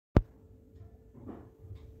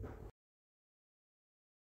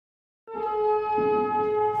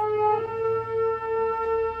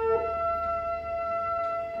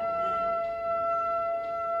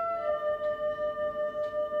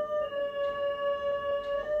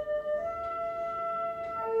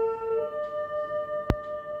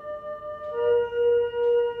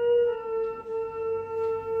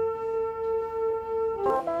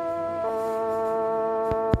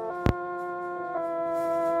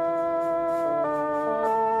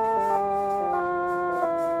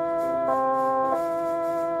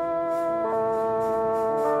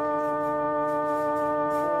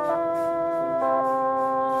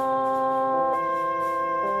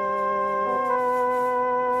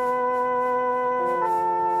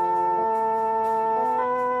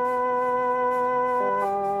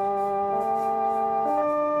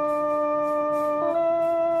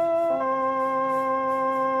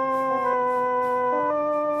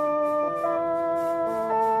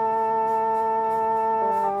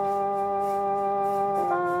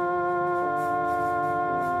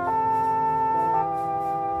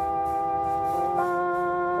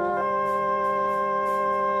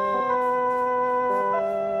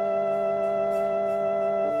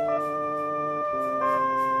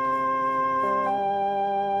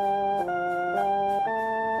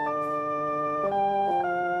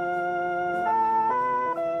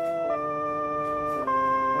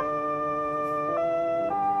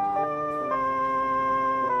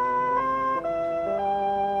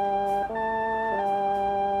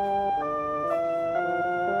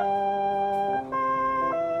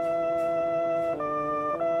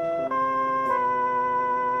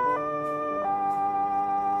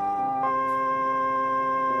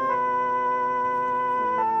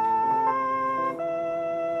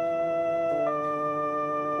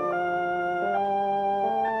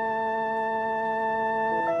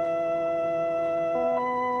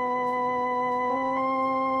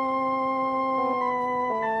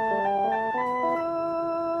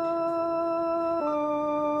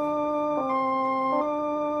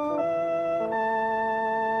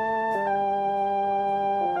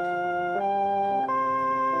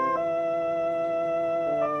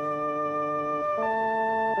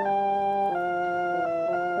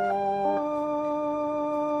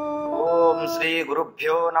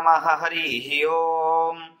श्रीगुरुभ्यो नमः। हरिः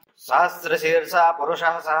ओम्। सहस्रशीर्षः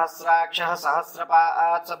पुरुषः सहस्राक्षः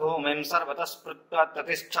सहस्रपात् स भूमिं सर्वतः स्पृत्वा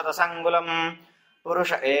प्रतिष्ठत सङ्गुलम्।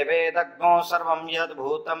 पुरुष एवेदग्नो सर्वं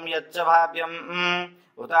यद्भूतं यच्च भाव्यम्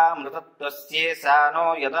उतामृतत्वस्येषानो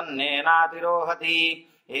यदन्नेनातिरोहति।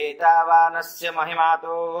 एतावानस्य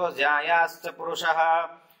महिमातो ज्यायाश्च पुरुषः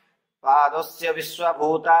पादस्य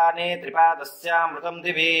विश्वभूतानि त्रिपादस्यामृतं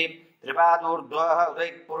दिवि त्रिपादूर्ध्वः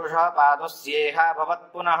उदयपुरुषः पादस्येह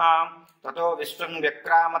भवत्पुनः। ततो विश्वं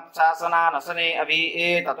व्यक्रामत्शासनानसने अभि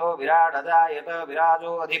ततो विराडजायत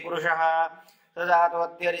विराजो अधिपुरुषः।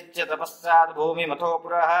 तदातोऽत्यरिच्य तपस्सात् भूमिमथो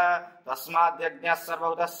पुरः तस्माद्यज्ञः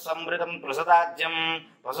सर्वभूतः संवृतं प्रसदाज्यं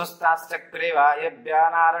वसुस्ताश्चक्रे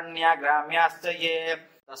वायव्यानारण्या ग्राम्याश्च ये।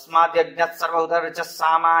 तस्माद्यज्ञः सर्वभूतर्चः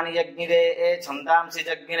सामानि यज्ञिरे छन्दांसि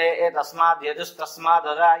जज्ञिरे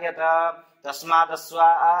तस्माद्यजुस्तस्मादजायत तस्मादस्वा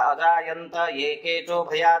अजायन्त एकेचो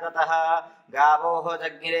भयादतः गावोः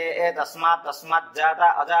जज्ञिरे तस्माज्जाता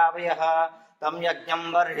अजावयः। तं यज्ञं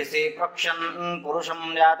बर्हिषि प्रक्षन् पुरुषं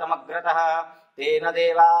जातमग्रतः तेन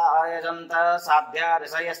देवा आयजन्त साध्या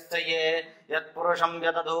ऋषयश्च ये। यत्पुरुषं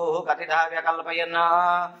व्यदधुः कथितः व्यकल्पयन्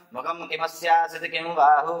मुखं किमस्यासिति किं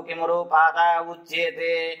बाहु किमुरुपादा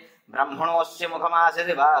उच्येते। ब्रह्मणोऽस्य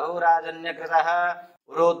मुखमासीत् बाहुराजन्यकृतः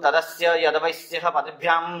पुरो तदस्य यदवैश्यः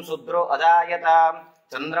पतिभ्यां शूद्रो अजायत।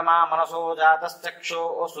 चन्द्रमा मनसो जातश्चक्षो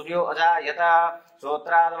सूर्यो अजायत।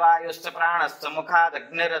 श्रोत्राद्वायुश्च प्राणश्च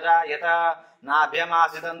मुखादग्निरजायत।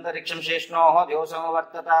 नाभ्यमासिदन्तरिक्षं शेष्णोः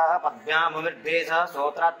द्योसमवर्तत पद्भ्यामुमिर्देशः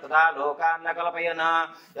श्रोत्रात् तथा लोकान् न कल्पयन्।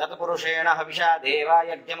 यत् पुरुषेण हविषा देवा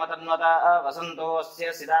यज्ञमतन्वत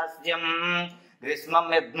वसन्तोऽस्य सिदास्यम्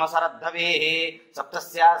ग्रीष्मं यद्मशरद्धविः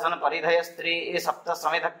सप्तस्यासन परिधयस्त्री सप्त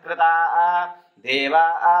समिधकृता देवा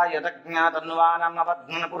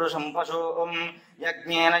यदज्ञातन्वानमपध्न पुरुषं पशुं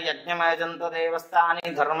यज्ञेन यज्ञमयजन्त देवस्तानि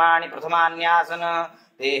धर्माणि प्रथमान्यासन।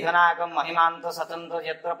 देहनाकं महिमान्त सतन्त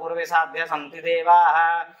यत्र पूर्वे साध्य सन्ति देवाः।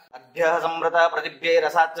 अद्य संवृतः प्रतिभ्ये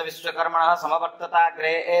रसाच्च विश्वकर्मणः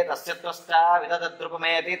समवर्तताग्रे तस्य त्वष्टा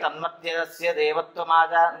विदधद्रुपमेति तन्मत्यस्य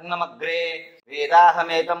देवत्वमाजान्नमग्रे।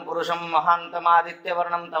 वेदाहमेतं पुरुषं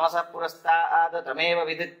महान्तमादित्यवर्णं तमसः पुरस्ताद् तमेव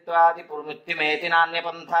विदित्वादिपुरुमित्तिमेति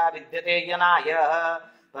नान्यपन्था विद्यते यनायः।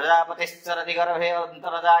 प्रजापतिश्चरति गर्भे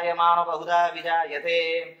अन्तर्जायमानो बहुधा विजायते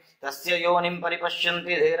तस्य योनिं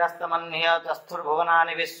परिपश्यन्ति धीरस्तमन्य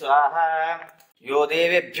तस्थुर्भुवनानि विश्वाः। यो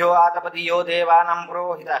देवेभ्यो आतपति यो देवानां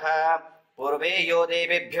पुरोहितः पूर्वे यो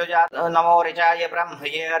देवेभ्यो जात नमो ऋचाय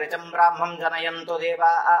ब्रह्मये ऋचं ब्राह्मं जनयन्तो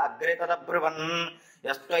देवा अग्रे तदब्रुवन्।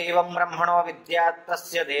 यस्त्वैवं ब्रह्मणो विद्यात्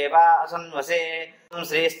तस्य देवा असन्वसे।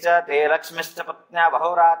 श्रीश्च ते लक्ष्मीश्च पत्न्या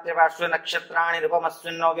बहुरात्रिपार्श्वनक्षत्राणि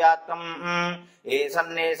रूपमस्मिन्नो व्यात्तम्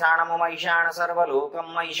एषन्नेषाणमुमैषाण सर्वलोकं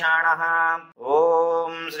मैषाणः।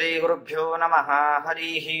 ॐ श्रीगुरुभ्यो नमः।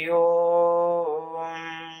 हरिः ओम्।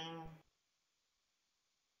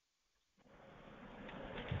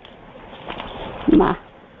 माँ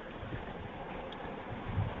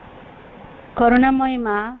करुणामयी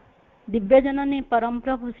माँ दिव्यजननी परम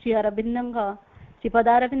प्रभु श्री अरविंद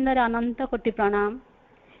श्रीपदारविंदर अनंत कोटि प्रणाम।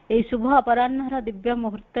 यही शुभ अपराह्नर दिव्य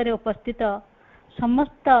मुहूर्त उपस्थित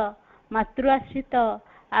समस्त मातृआश्रित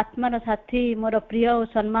आत्मार साथी मोर प्रिय और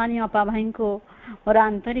सम्मानीय अपा भाई को मोर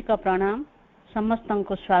आंतरिक प्रणाम। समस्त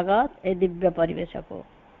को स्वागत ए दिव्य परिवेश को।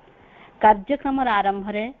 कार्यक्रम आरंभ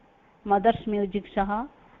रे मदर्स म्यूजिक सह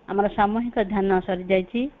आमर सामूहिक ध्यान सरी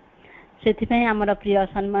जाइछि। सेथिपई आमर प्रिय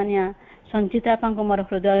सम्मानिया संचिता को मोर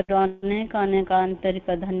हृदय अनेक अनेक आंतरिक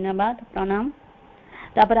धन्यवाद प्रणाम।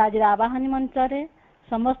 तापर आज आवाहनी मंच रे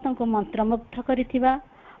समस्त को मंत्रमुग्ध करिथिबा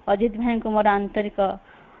अजित भाई को मोर आंतरिक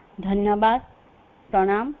धन्यवाद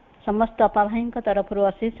प्रणाम। समस्त अपा भाई तरफ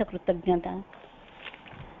अशेष कृतज्ञता।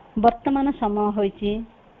 वर्तमान समय होइछि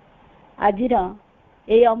आजिर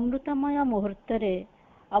ए अमृतमय मुहूर्त रे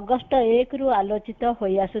अगस्ट 1 रु आलोचित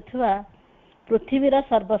होई आसुथुवा पृथ्वीर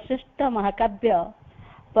सर्वश्रेष्ठ महाकाव्य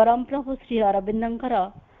परम प्रभु श्री अरविंदंकर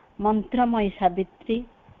मंत्रमयी सावित्री।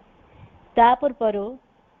 ता पूर्व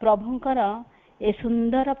प्रभुंकर ए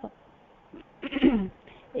सुंदर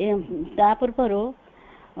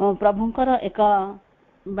प्रभुंकर एक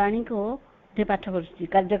वाणी को पाठ कर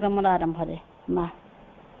कार्यक्रम आरंभ रे माँ।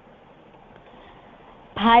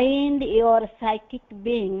 Find your psychic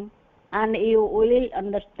being and you will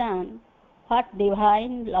understand what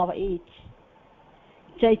divine love is.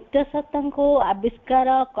 चैत्य सतंको आविष्कार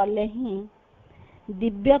कले ही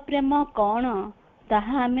दिव्य प्रेम कौन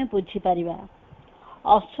ताहा आमे बुझी परिबा।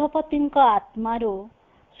 अश्वपति आत्मारो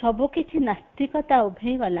सबुकिछि नास्तिकता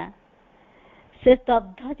उभे गला। से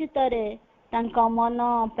स्तब्ध चित्तरे तांका मन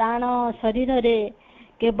प्राण शरीर रे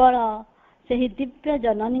केवल से दिव्य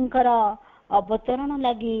जननींकर अवतरण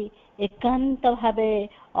लगी ଏକାନ୍ତ ଭାବେ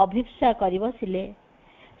ଅଭିପ୍ସା କରି ବସିଲେ।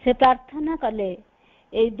 ସେ ପ୍ରାର୍ଥନା କଲେ,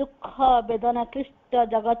 ଏଇ ଦୁଃଖ ବେଦନା କ୍ଳିଷ୍ଟ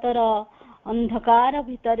ଜଗତର ଅନ୍ଧକାର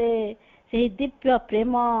ଭିତରେ ସେହି ଦିବ୍ୟ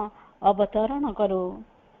ପ୍ରେମ ଅବତରଣ କରୁ।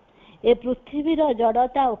 ଏ ପୃଥିବୀର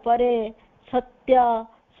ଜଡ଼ତା ଉପରେ ସତ୍ୟ,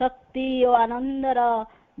 ଶକ୍ତି ଓ ଆନନ୍ଦର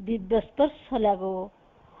ଦିବ୍ୟ ସ୍ପର୍ଶ ଲାଗୁ।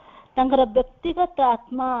 ତାଙ୍କର ବ୍ୟକ୍ତିଗତ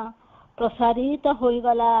ଆତ୍ମା ପ୍ରସାରିତ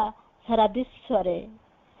ହୋଇଗଲା ସାରା ବିଶ୍ୱରେ।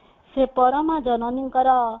 ସେ ପରମା ଜନନୀଙ୍କର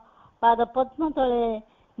ପାଦପଦ୍ମ ତଳେ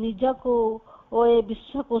ନିଜକୁ ଓ ଏ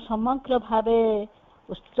ବିଶ୍ୱକୁ ସମଗ୍ର ଭାବେ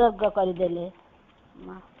ଉତ୍ସର୍ଗ କରିଦେଲେ।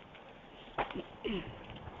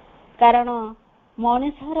 କାରଣ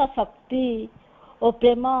ମଣିଷର ଶକ୍ତି ଓ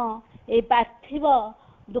ପ୍ରେମ এই ପାର୍ଥିବ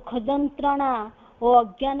ଦୁଃଖ ଯନ୍ତ୍ରଣା ଓ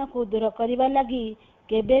ଅଜ୍ଞାନକୁ ଦୂର କରିବା ଲାଗି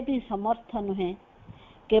କେବେ ବି ସମର୍ଥ ନୁହେଁ।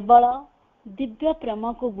 କେବଳ ଦିବ୍ୟ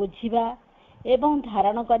ପ୍ରେମକୁ ବୁଝିବା ଏବଂ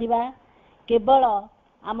ଧାରଣ କରିବା କେବଳ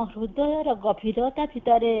ଆମ ହୃଦୟର ଗଭୀରତା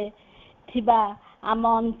ଭିତରେ ଥିବା ଆମ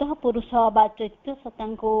ଅନ୍ତଃପୁରୁଷ ବା ଚୈତ୍ୟ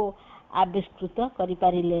ସତ୍ତାଙ୍କୁ ଆବିଷ୍କୃତ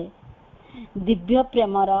କରିପାରିଲେ। ଦିବ୍ୟ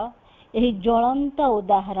ପ୍ରେମର ଏହି ଜ୍ୱଳନ୍ତ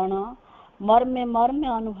ଉଦାହରଣ ମର୍ମେ ମର୍ମେ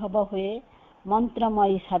ଅନୁଭବ ହୁଏ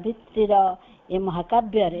ମନ୍ତ୍ରମୟୀ ସାବିତ୍ରୀର ଏ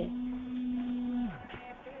ମହାକାବ୍ୟରେ।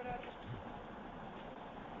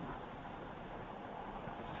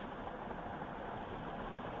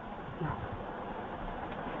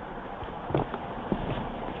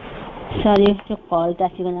 ସରି କଲଟା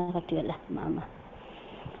ଆସିଗଲା, କଟିଗଲା ମାମା।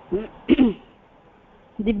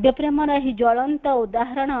 ଦିବ୍ୟ ପ୍ରେମର ଏହି ଜ୍ୱଳନ୍ତ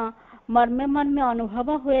ଉଦାହରଣ ମର୍ମେ ମର୍ମେ ଅନୁଭବ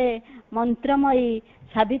ହୁଏ ମନ୍ତ୍ରମୟୀ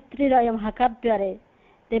ସାବିତ୍ରୀର ଏ ମହାକାବ୍ୟରେ।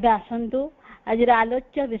 ତେବେ ଆସନ୍ତୁ ଆଜିର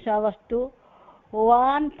ଆଲୋଚ୍ୟ ବିଷୟବସ୍ତୁ,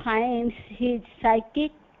 one ଫାଇଣ୍ଡସ୍ his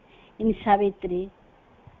psychic in Savitri.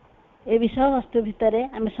 ଏ ବିଷୟବସ୍ତୁ ଭିତରେ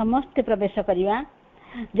ଆମେ ସମସ୍ତେ ପ୍ରବେଶ କରିବା,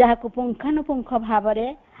 ଯାହାକୁ ପୁଙ୍ଖାନୁପୁଙ୍ଖ ଭାବରେ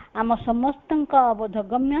ଆମ ସମସ୍ତଙ୍କ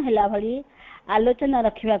ବୋଧଗମ୍ୟ ହେଲା ଭଳି ଆଲୋଚନା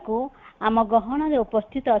ରଖିବାକୁ ଆମ ଗହଣରେ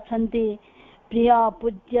ଉପସ୍ଥିତ ଅଛନ୍ତି ପ୍ରିୟ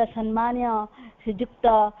ପୂଜ୍ୟ ସମ୍ମାନୀୟ ଶ୍ରୀଯୁକ୍ତ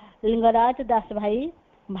ଲିଙ୍ଗରାଜ ଦାସ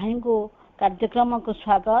ଭାଇଙ୍କୁ କାର୍ଯ୍ୟକ୍ରମକୁ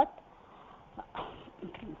ସ୍ୱାଗତ,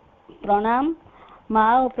 ପ୍ରଣାମ। ମା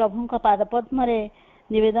ଓ ପ୍ରଭୁଙ୍କ ପାଦପଦ୍ମରେ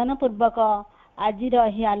ନିବେଦନ ପୂର୍ବକ ଆଜିର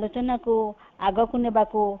ଏହି ଆଲୋଚନାକୁ ଆଗକୁ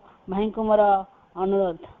ନେବାକୁ ଭାଇଙ୍କୁ ମୋର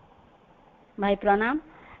ଅନୁରୋଧ। ଭାଇ ପ୍ରଣାମ।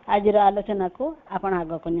 ଆଜିର ଆଲୋଚନାକୁ ଆପଣ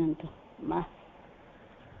ଆଗକୁ ନିଅନ୍ତୁ। ମା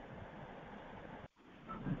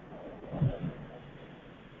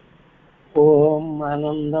ओम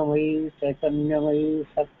आनंदमयी चैतन्यमयी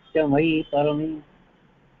सत्यमयी परमी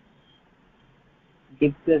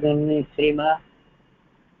दिव्य जननी श्रीमा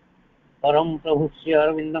परम प्रभु श्री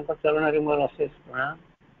अरविंद चरण मोर अशेष प्रणाम।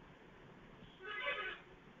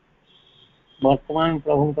 वर्तमान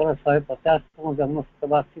प्रभुंकर 150तम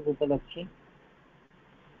जन्मशतवार्षिकी उपलक्षे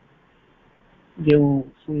जो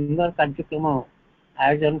सुंदर कार्यक्रम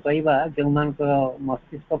आयोजन करवा जो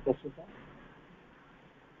मस्तिष्क प्रस्तुत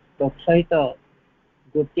तत्सहित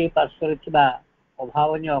गोटे पार्श्वर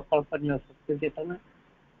अभावनीय अकल्पनीय सत्य चेतना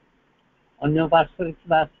अन्य पार्श्वर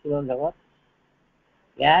स्थूल जगत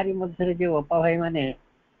यारी मध्य जो बापा भाई माने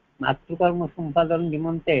मातृकर्म संपादन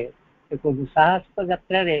निमंते एक दुस्साहसिक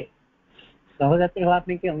यात्रा सहयात्री हाँ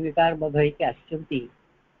कि अंगीकार बद्ध होती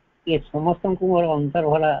ये समस्त को मोर अंतर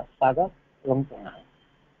भरा स्वागत और प्रणाम।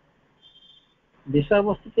 विषय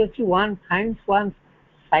वस्तु अच्छी वन फाइंड्स वन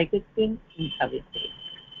साइकिक इन सावित्री।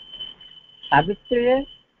 सावित्री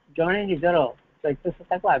जड़े निजर चैत्य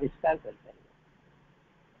सत्ता को आविष्कार कर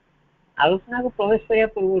आलोचना को प्रवेश करने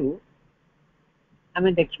पूर्व आम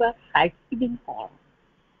देखा साइकिक कौन।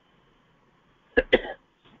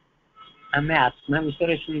 आम आत्मा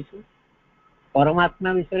विषय शुणु,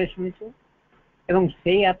 परमात्मा विषय शुणु एवं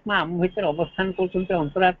से आत्मा आम भीतर अवस्थान कर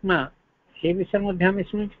अंतरात्मा से विषय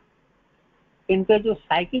शुणु। किंतु जो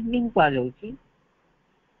साइकिक बीइंग कह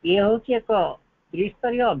ये हूँ एक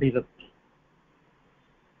त्रिस्तरीय अभिव्यक्ति।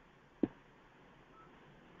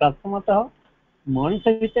 प्रथमतः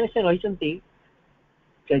मनुष्य भितर से रही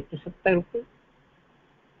चैत्य सत्ता रूपे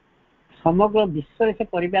समग्र विश्व से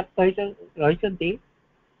परिव्याप्त रही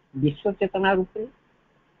विश्व चेतना रूपे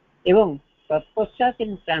एवं तत्पश्चात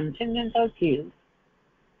इन ट्रांसेंडेंटल फील्ड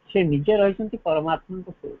से निजे रही परमात्मा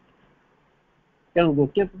को स्वरूप। तेणु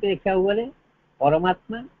गोटे पटे देखा गले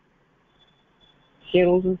परमात्मा से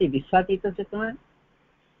रोचंती विश्वातीत चेतना,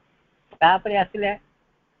 तापर आसिले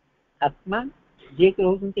आत्मा जे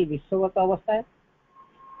रोचंती विश्वगत अवस्था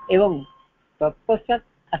एवं तत्पश्चात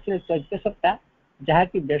आसिले चैत्य सत्ता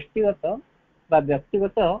जहाँकि व्यक्तिगत बा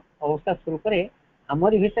व्यक्तिगत अवस्था स्वरूप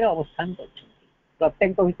आमरी भितर अवस्थान कर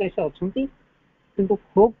प्रत्येक भितर से अच्छा किंतु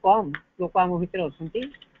खूब कम लोक आम भितर अच्छा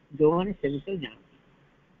जो मैंने से विषय जानते।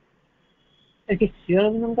 श्री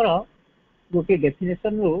अरविंद गोटे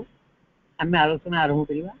डेफिनेशन रु आम आलोचना आरंभ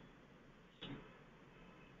करवा।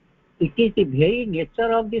 It is the very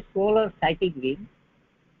nature of the soul or psychic being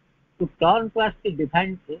to turn towards the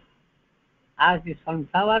divine truth as the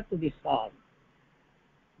sunflower to the sun.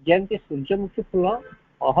 ଯେମିତି ସୂର୍ଯ୍ୟମୁଖୀ ଫୁଲ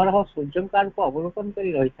ଅହରହ ସୂର୍ଯ୍ୟଙ୍କ ଆଡ଼କୁ ଅବଲୋକନ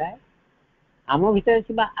କରି ରହିଥାଏ, ଆମ ଭିତରେ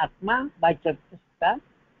ଥିବା ଆତ୍ମା ବା ଚେତନା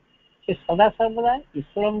ସେ ସଦାସର୍ବଦା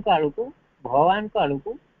ଈଶ୍ୱରଙ୍କ ଆଡ଼କୁ ଭଗବାନଙ୍କ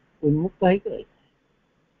ଆଡ଼କୁ ଉନ୍ମୁକ୍ତ ହେଇକି ରହିଥାଏ।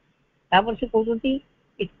 ତାପରେ ସେ କହୁଛନ୍ତି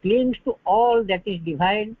it clings to all that is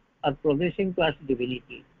divine or progressing towards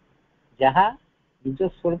divinity। ଯାହା ନିଜ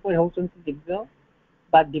ସ୍ୱରୂପ ହେଉଛନ୍ତି ଦିବ୍ୟ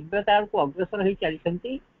ବା ଦିବ୍ୟତା ଆଡ଼କୁ ଅଗ୍ରସର ହେଇ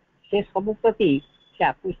ଚାଲିଛନ୍ତି, ସେ ସବୁ ପ୍ରତି ସେ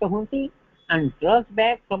ଆକୃଷ୍ଟ ହୁଅନ୍ତି and draws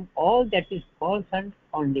back from all that is false and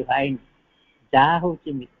undivine। ଯାହା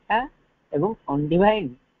ହେଉଛି ମିଥ୍ୟା ଏବଂ ଅଣ୍ଡିଭାଇନ୍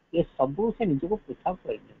ଏ ସବୁ ସେ ନିଜକୁ ପୃଥକ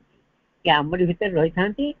କରିଦିଅନ୍ତି, କି ଆମରି ଭିତରେ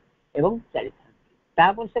ରହିଥାନ୍ତି ଏବଂ ଚାଲିଥାନ୍ତି।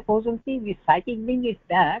 ତାପରେ ସେ କହୁଛନ୍ତି the psychic being is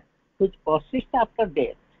that which persists after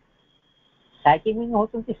death। psychic being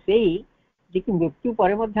ହେଉଛନ୍ତି ସେଇ ଯିଏକି ମୃତ୍ୟୁ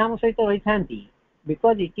ପରେ ମଧ୍ୟ ଆମ ସହିତ ରହିଥାନ୍ତି,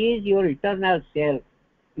 because it is your eternal self।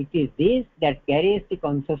 it is this that carries the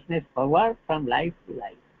consciousness forward from life to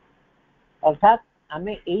life। अर्थात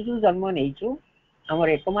आमे एई जो जन्म नेइछु हमर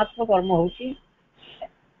एकमात्र कर्म होउची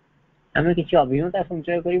आमे किछि अभिज्ञता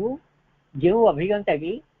संचय करिवु, जे अभिज्ञता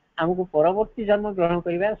की हमको परवर्ती जन्म ग्रहण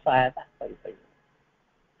करिबा सहायता करि परिबो।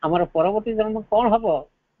 हमर परवर्ती जन्म कोन हबो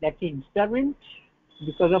that is determined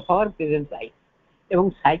because of our present life. एवं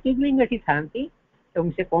साइकिक बीइंग एठी थांती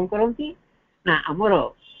एवं से कोन करंती ना हमर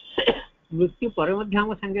मृत्यु पर मध्ये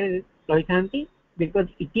हम संगे रहि थांती, because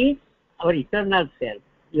it is our eternal self.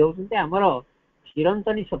 ये होते आमर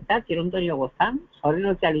चिरंतनी सत्ता चिरंतनी अवस्थान,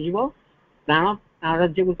 शरीर चलीज प्राण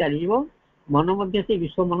प्राणराज्य को चलीज मन मध्य से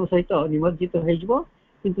विश्व मन सहित निमज्जित हो,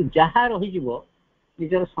 किंतु जहाँ रही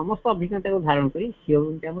निजर समस्त अभिज्ञता को धारण कर सी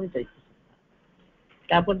होते आम चैत्य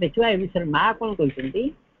सत्ता। देखा ए विषय माँ कौन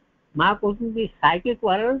कहते, माँ कहते साइकिक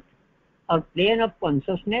वर्ल्ड और plane of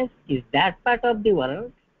consciousness is that part of the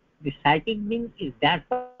world, the psychic being is that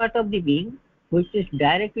part of the being which is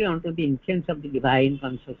directly under the influence of the divine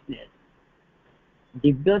consciousness।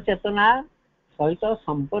 Divya चेतना सहित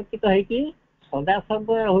संपर्कित है कि सदा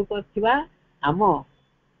सर्वदा रही पड़थिबा आम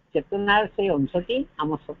चेतनार से अंशटी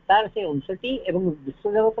आम सत्तार से अंशटी एवं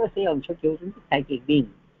विश्व जगतर से अंशटी होती साइकिक बीइंग।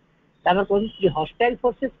 तापर कहते hostile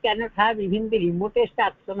forces can not have even the remotest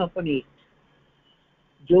action upon it.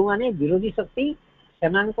 जो माने विरोधी शक्ति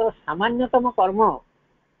सेमानकर सामान्यतम कर्म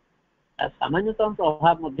सामान्यतम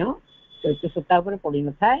प्रभाव मध्य चैत्य सत्ता पर पड़ी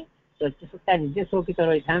न थाए। चैत्य सत्ता निजे सुरक्षित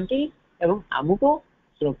रही थांती एवं आमको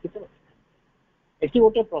सुरक्षित रही। एठी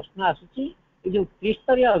गोटे प्रश्न आसुची, जो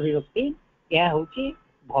त्रिस्तरीय अभिव्यक्ति यह होची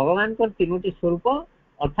भगवान को तीनोटी स्वरूप,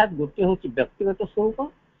 अर्थात गोटे होची व्यक्तिगत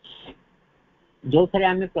स्वरूप जो थे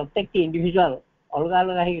आम प्रत्येक इंडिविजुअल अलग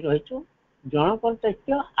अलग ही रहीचु। जनकर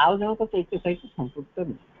चैत्य आउ जनक चैत्य सहित संपृक्त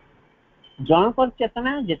नुहे। जनकर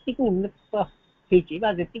चेतना जी उन्नत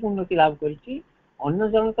होती उन्नति लाभ करी, अन्य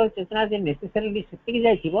जनकर चेतना जे नेसेसरीली सेतिक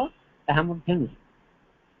जाइथिबो ताहा मध्ये नुहे।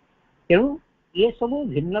 तेणु ये सब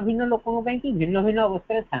भिन्न भिन्न लोकों कि भिन्न भिन्न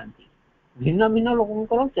अवस्था थांती, भिन्न भिन्न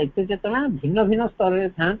लोकों चैत्य चेतना भिन्न भिन्न स्तर में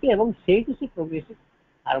थांती एवं सेठी से प्रोग्रेस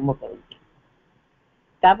आरंभ करती।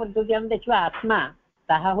 तापर जदि हम देखिबा आत्मा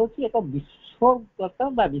ताहा होची एक विश्वगत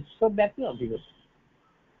बा विश्वव्यापी अभिव्यक्ति।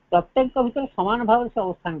 प्रत्येक भीतर समान भाव से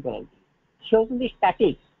अवस्थान करती। से होती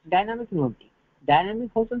स्टैटिक डायनामिक नुहति,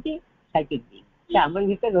 डायनामिक होती साइकिक बीइंग। से आम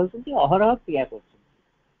भीतर रही अहरह क्रिया कर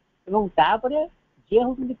जे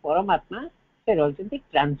होती परमात्मा से रही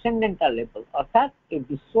ट्रांसेंडेंटल लेवल, अर्थात ए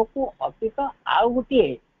विश्व को अतीत आउ गोटे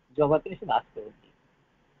जगत से बास करती,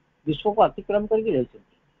 विश्व को अतिक्रम करके रही।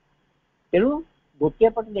 तेणु गोटे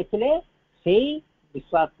पट देखिले से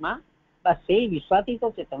विश्वात्मा बा से विश्वातीत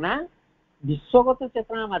चेतना विश्वगत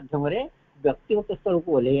चेतना माध्यम व्यक्तिगत स्तर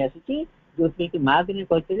को ओल्लई आसी, जो कि माँ दिने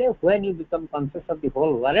कहते when you become conscious of the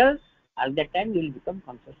whole world at that time you will become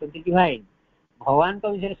conscious of the divine. भगवान का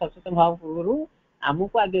विषय सचेतन भाव पूर्व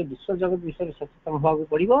आमको आगे विश्व जगत विषय सचेतन भाव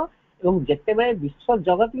पड़ो। जिते बड़े विश्व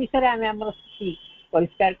जगत विषय आम आम स्थिति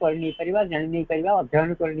परिष्कार कर नहीं पारिबा, जानि नहीं पारिबा,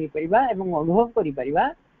 अध्ययन कर नहीं पारिबा एवं अनुभव करि पारिबा,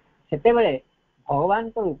 सेते बेले भगवान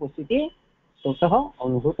को उपस्थिति स्वतः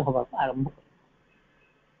अनुभूत होगा आरंभ कर।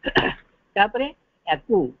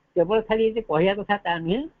 केवल खाली कहया कथा ता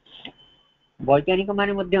नुहे, वैज्ञानिक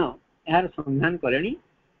माने यार संधान कले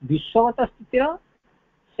विश्वगत स्थितिर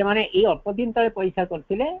से माने ये अल्प दिन तले परीक्षा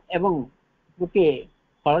करथिले एवं गोटे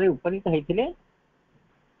फल उपनीत होते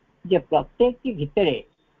जे प्रत्येक की भितरे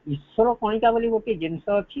ईश्वर कणिका बोली गोटे जिनस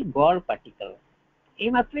अच्छी गॉड पार्टिकल। ये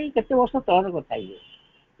मात्र केते वर्ष तलर कथा ये,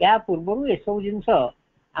 या पूर्व ये सब जिनस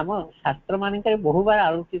आम शास्त्र मान बहु बार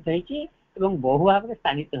आलोचित होती बहु भाव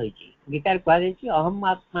स्थानित होती। गीतार कहुई अहम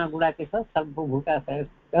आत्मा गुड़ाकेश सर्वभूता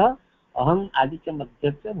अहम आदिच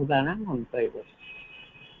मध्यस्थ भूतानां अंतर्यव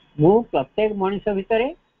मु प्रत्येक मनुष्य भितर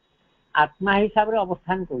आत्मा हिसाब से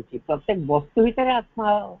अवस्थान करुच्ची प्रत्येक वस्तु भितर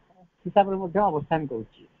आत्मा हिसाब से अवस्थान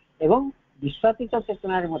करुच्ची एवं विश्वातीत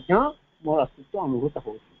चेतनार मोर अस्तित्व अनुभूत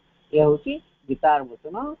होउची ये होची गीतार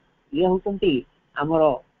वचन ये होचंती हमर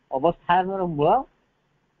अवस्थानर मूल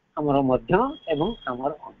हमर मध्य एवं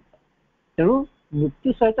हमर अंत तेणु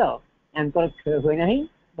मृत्यु सहित यांकर क्षय हुए नहीं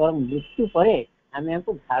बर मृत्यु परे आम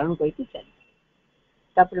यांको धारण करके चली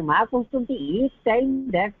तापर माँ कहते each time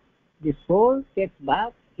that the soul takes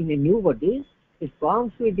bath in a new body it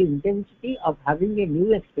comes with the intensity of having a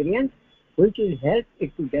new experience which will help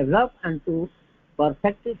it to develop and to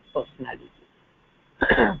perfect its personality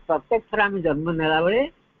प्रत्येक थर आम जन्म नेला बेले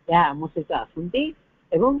यह आम सहित आसती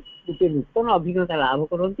एवं गोटे नूतन अभिज्ञता लाभ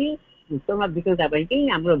करती नूतन अभिज्ञता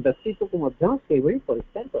आम व्यक्तित्व को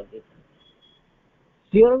परिष्कार कर दे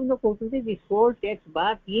श्री अरविंद कहते the soul takes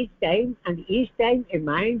bath each time and each time a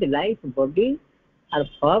mind life body are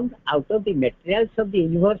formed out of the materials of the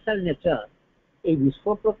universal nature ए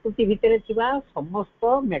विश्व प्रकृति भितर समस्त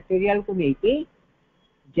मटेरियल को लेकिन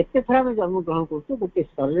जिते थर आम जन्म ग्रहण कर गोटे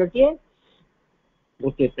शरीर टे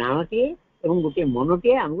गोटे प्राण टे और गोटे मन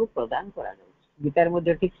टे आमको प्रदान करा गीतार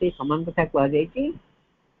मध्य ठीक से समान कथा कहुई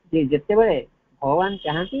जिते बड़े भगवान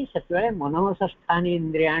चाहती से मनोहस स्थान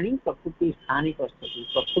इंद्रियाणी प्रकृति स्थानी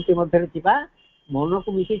प्रकृति मध्य मन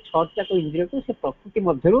को मिसी छक इंद्रिय को से प्रकृति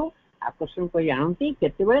मध्य आकर्षण कर आनती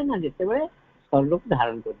केते ना जिते शरीर को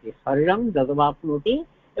धारण करती शरीरम जदवापनोति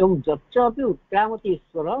एवं जच्चपि उत्क्रामति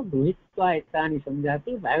ईश्वर गृहीत्वा एतानि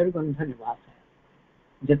संजाति वायुर्गंध निवास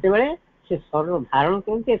जिते से शरीर धारण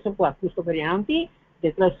करते सबको आकृष्ट कर आनती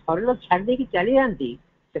जिते शरीर छाड़ दे चली जाती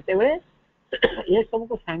से ये सब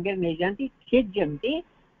को सांगे नहीं जाती ठीक जमती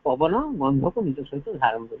पवन गंध को निज सहित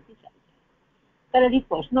धारण करके चलती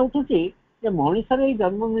प्रश्न उठुची मनुष्यर ये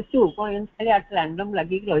जन्म मृत्यु कौन खाली रैंडम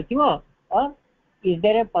लगे रही और is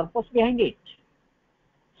there a purpose behind it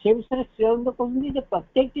से विषय श्रीअरविंद कहते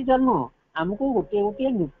प्रत्येक जन्म आमको गोटे गोटे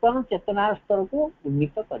नूतन चेतना स्तर को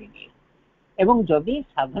उन्नीत करेंगे एवं जदि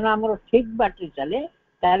साधना आमर ठीक बाटे चले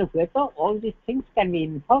तार हुए तो all this things can be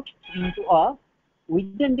इनफॉक्स्ड into us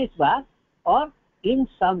within this bath और इन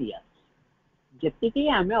सम इयर्स जति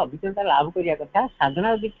आम अभिज्ञता लाभ करिया कथा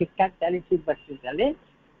साधना यदि ठीक ठाक चले ठीक बाटे चले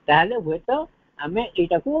ताहले हुए तो आम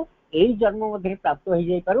एटा को यही जन्म मध्य प्राप्त हो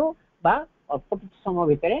जाई पारो बा अल्प किसी समय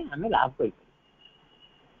भितर आम लाभ कर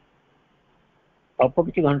अल्प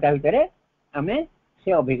किसी घंटा भितर आम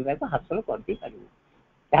से अभिज्ञता को हासिल करती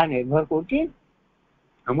पार निर्भर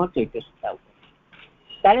करम चैत्य सत्ता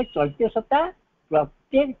ताले चैत्य सत्ता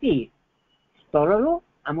प्रत्येक स्तर रु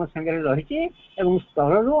आम सागर रही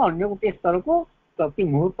स्तर रु अन्य गोटे स्तर को प्रति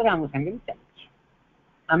मुहूर्त आम सागर चलती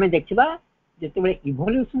आम देखा जिते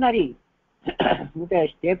इभोल्यूशनरी गोटे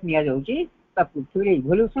स्टेप नि जाऊँगी पृथ्वी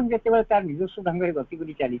इभोल्यूशन जिते तार निजस्व ढंग से गति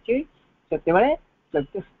कर चली से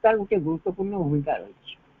चैत्य सत्तार गोटे गुरुत्वपूर्ण भूमिका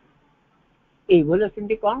रही इभोल्यूशन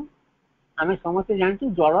टी कौन आम समस्ते जानते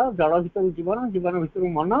जल जल भर जीवन जीवन भर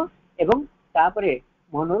मन एवं तापरे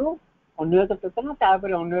मनरु अन्य एक चेतना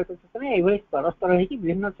तापर अन्य एक चेतना ये स्तर स्तर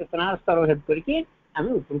होभिन्न चेतना स्तर भेद करके आम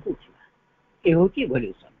ऊपर को उठा ये हूँ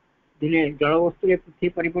इभोल्यूशन दिने जल वस्तु पृथ्वी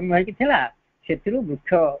परिपूर्ण होता से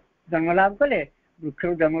वृक्ष जन्म लाभ कले वृक्ष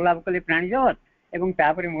जन्म लाभ कले प्राणी जगत एवं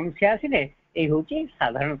तापर मनुष्य आसिले ये हूँ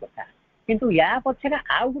साधारण कथा किंतु या पछरे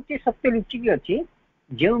आउ गोटे सत्य लुचिकी अच्छी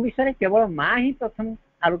जो विषय केवल माँ ही प्रथम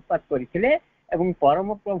आलोकपात करते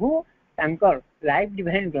परम प्रभु तांकर लाइफ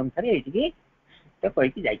डिवाइन ग्रंथ ये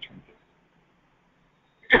करके जाइछन्ति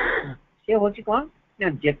से हूँ कौन ना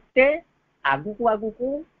जिते आगु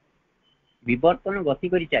को विवर्तन गति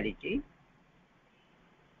कर चली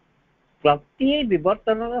प्रति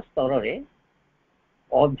विवर्तन स्तर में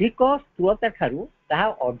अधिक स्थूलता ठारू ताहा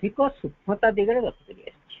अधिक सूक्ष्मता दिगरे गति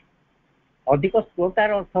कर अधिक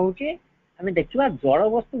स्थूलतार अर्थ हूँ आम देखा जल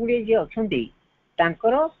वस्तु गुड़े जी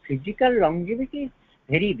अच्छा फिजिकल लंगजिविटी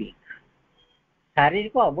वेरी बिग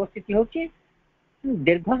शारीरिक अवस्थिति हूँ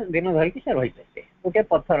दीर्घ दिन धरिकी से रही पारे गोटे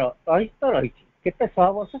पत्थर रही तो रही केते 100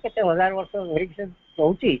 वर्ष केते 1000 वर्ष धरिकी से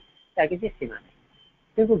रोचे तार किसी सीमा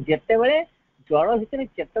नहीं किंतु जिते बड़े जल भितर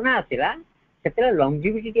चेतना आसला से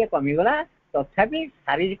लंगजिविटी कमिगला तथापि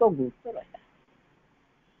शारीरिक गुरुत्व रहा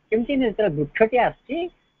केमती जो वृक्षटे आसुची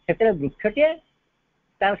वृक्षटे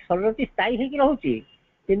तार शरीर स्थायी हो रोचे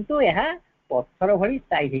किंतु यह पत्थर भली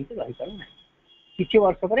स्थायी रही पारना किसी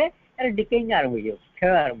वर्ष पर यार डिकेइंग आरंभ हो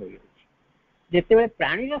क्षय आरंभ हो जिते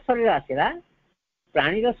प्राणीर शरीर आसला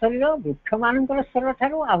प्राणीर शरीर वृक्ष मान शरीर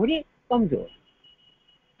ठार आहरी कमजोर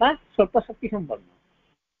स्वल्प शक्ति संपन्न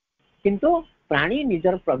किंतु प्राणी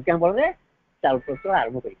निजर प्रज्ञा बल में चाल प्रचल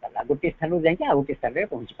आरंभ कर पारा गोटे स्थान जाकि आ गोटे स्थान में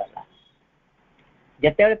पहुंची पारा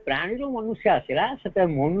ଯେତେବେଳେ ପ୍ରାଣୀରୁ ମନୁଷ୍ୟ ଆସିଲା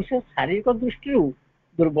ସେତେବେଳେ ମନୁଷ୍ୟ ଶାରୀରିକ ଦୃଷ୍ଟିରୁ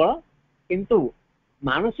ଦୁର୍ବଳ, କିନ୍ତୁ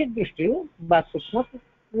ମାନସିକ ଦୃଷ୍ଟିରୁ ବା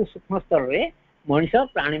ସୂକ୍ଷ୍ମ ସ୍ତରରେ ମଣିଷ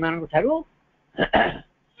ପ୍ରାଣୀ ମାନଙ୍କ ଠାରୁ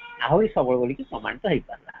ଆହୁରି ସବଳ ବୋଲିକି ପ୍ରମାଣିତ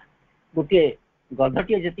ହେଇପାରିଲା। ଗୋଟିଏ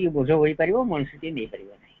ଗଧଟିଏ ଯେତିକି ବୋଝ ହୋଇପାରିବ ମଣିଷଟିଏ ନେଇପାରିବ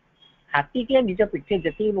ନାହିଁ। ହାତୀଟିଏ ନିଜ ପିଠିରେ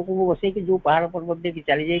ଯେତିକି ଲୋକଙ୍କୁ ବସେଇକି ଯୋଉ ପାହାଡ଼ ପର୍ବତ ଦେଇକି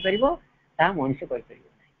ଚାଲି ଯାଇପାରିବ ତାହା ମଣିଷ କରିପାରିବ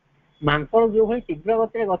ନାହିଁ। ମାଙ୍କଡ଼ ଯୋଉଭଳି ତୀବ୍ର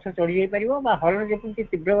ଗତିରେ ଗଛ ଚଢି ଯାଇପାରିବ ବା ହରଣ ଯେମିତି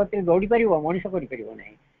ତୀବ୍ର ଗତିରେ ଦୌଡ଼ି ପାରିବ ମଣିଷ କରିପାରିବ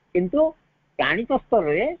ନାହିଁ। କିନ୍ତୁ ପ୍ରାଣିକ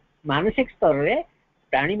ସ୍ତରରେ ମାନସିକ ସ୍ତରରେ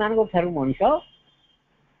ପ୍ରାଣୀ ମାନଙ୍କ ଠାରୁ ମଣିଷ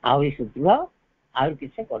ଆହୁରି ସୁଦୃଢ଼, ଆହୁରି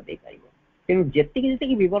କିଛି କରିଦେଇ ପାରିବ। ତେଣୁ ଯେତିକି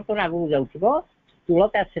ଯେତିକି ବିବର୍ତ୍ତନ ଆଗକୁ ଯାଉଥିବ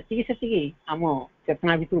ସ୍ଥୂଳତା ସେତିକି ସେତିକି ଆମ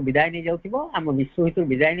ଚେତନା ଭିତରୁ ବିଦାୟ ନେଇଯାଉଥିବ, ଆମ ବିଶ୍ୱ ଭିତରୁ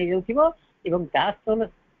ବିଦାୟ ନେଇଯାଉଥିବ ଏବଂ ତା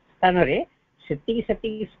ସ୍ଥାନରେ ସେତିକି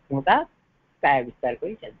ସେତିକି ସୂକ୍ଷ୍ମତା କାୟ ବିସ୍ତାର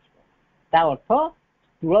କରି ଚାଲିଯିବ। ତା ଅର୍ଥ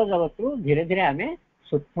ସ୍ଥୂଳ ଜଗତରୁ ଧୀରେ ଧୀରେ ଆମେ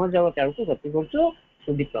ସୂକ୍ଷ୍ମ ଜଗତ ଆଡ଼କୁ ଗତି କରୁଛୁ।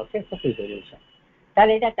 ଯଦି ପ୍ରସେସ ହୋଇଯାଉଛ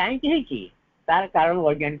ତାହେଲେ ଏଇଟା କାହିଁକି ହେଇଛି ତାର କାରଣ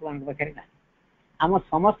ବୈଜ୍ଞାନିକ ମାନଙ୍କ ପାଖରେ ନାହିଁ। ଆମ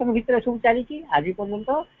ସମସ୍ତଙ୍କ ଭିତରେ ସବୁ ଚାଲିଛି। ଆଜି ପର୍ଯ୍ୟନ୍ତ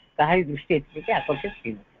କାହାରି ଦୃଷ୍ଟି ଏଥିପ୍ରତି ଆକର୍ଷିତ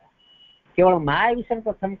ହେଇନଥିଲା। କେବଳ ମା ଏ ବିଷୟରେ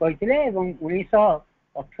ପ୍ରଥମେ କହିଥିଲେ ଏବଂ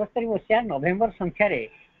 1978 ମସିହା ନଭେମ୍ବର ସଂଖ୍ୟାରେ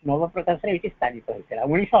ନବପ୍ରକାଶରେ ଏଇଠି ସ୍ଥାନିତ ହୋଇଥିଲା।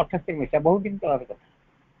 1978 ମସିହା, ବହୁତ ଦିନ ତଳର କଥା।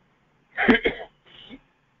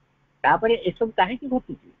 ତାପରେ ଏସବୁ କାହିଁକି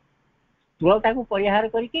ଘଟୁଛି? ସ୍ଥୂଳତାକୁ ପରିହାର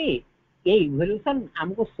କରିକି ଏ ଇଭଲ୍ୟୁସନ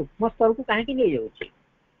ଆମକୁ ସୂକ୍ଷ୍ମ ସ୍ତରକୁ କାହିଁକି ନେଇଯାଉଛି?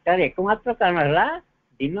 ତାର ଏକମାତ୍ର କାରଣ ହେଲା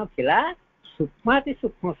ଦିନ ଥିଲା ସୂକ୍ଷ୍ମାତି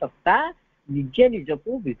ସୂକ୍ଷ୍ମ ସତ୍ତା ନିଜେ ନିଜକୁ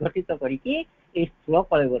ବିଘଟିତ କରିକି ଏଇ ସ୍ଥୂଳ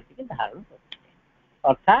କଳବର୍ତ୍ତୀକୁ ଧାରଣ କରୁଥିଲେ।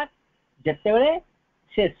 ଅର୍ଥାତ୍ ଯେତେବେଳେ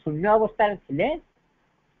ସେ ଶୂନ୍ୟ ଅବସ୍ଥାରେ ଥିଲେ,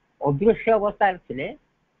 ଅଦୃଶ୍ୟ ଅବସ୍ଥାରେ ଥିଲେ,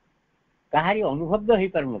 କାହାରି ଅନୁଭବ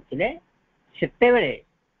ହେଇପାରୁନଥିଲେ, ସେତେବେଳେ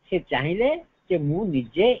ସେ ଚାହିଁଲେ ଯେ ମୁଁ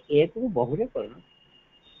ନିଜେ ଏକୁ ବହୁରେ ପରିଣତ।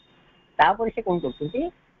 ତାପରେ ସେ କଣ କରୁଛନ୍ତି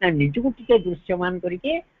ନା ନିଜକୁ ଟିକେ ଦୃଶ୍ୟମାନ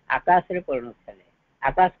କରିକି ଆକାଶରେ ପରିଣତ କଲେ।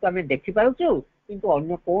 ଆକାଶକୁ ଆମେ ଦେଖିପାରୁଛୁ କିନ୍ତୁ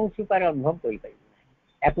ଅନ୍ୟ କୌଣସି ଉପାୟରେ ଅନୁଭବ କରିପାରିବୁ ନାହିଁ,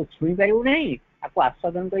 ଏହାକୁ ଛୁଇଁ ପାରିବୁ ନାହିଁ, ଏହାକୁ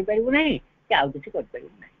ଆସ୍ୱାଦନ କରିପାରିବୁ ନାହିଁ କି ଆଉ କିଛି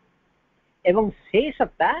କରିପାରିବୁ ନାହିଁ। ଏବଂ ସେଇ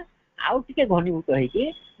ସତ୍ତା ଆଉ ଟିକେ ଘନୀଭୂତ ହେଇକି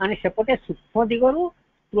ମାନେ ସେପଟେ ସୂକ୍ଷ୍ମ ଦିଗରୁ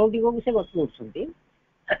ସ୍ଥୂଳ ଦିଗକୁ ସେ ଗତି କରୁଛନ୍ତି।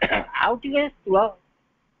 ଆଉ ଟିକେ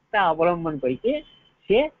ସ୍ଥୂଳତା ଅବଲମ୍ବନ କରିକି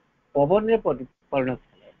ସେ ପବନରେ ପରିଣତ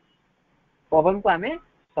ହେଲେ। ପବନକୁ ଆମେ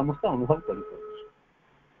ସମସ୍ତେ ଅନୁଭବ କରିପାରୁଛୁ।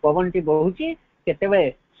 ପବନଟି ବହୁଛି, କେତେବେଳେ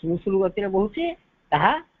ସୁଲୁସୁଲୁ ଗତିରେ ବହୁଛି,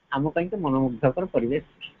 ତାହା ଆମ ପାଇଁ ମନୋମୁଗ୍ଧକର ପରିବେଶ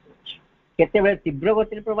ସୃଷ୍ଟି କରୁଛି। କେତେବେଳେ ତୀବ୍ର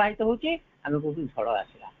ଗତିରେ ପ୍ରବାହିତ ହଉଛି, ଆମେ କହୁଛୁ ଝଡ଼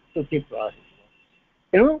ଆସିଲା, ପୃଥିବୀ ପ୍ରବାହ ହେଇଯିବ।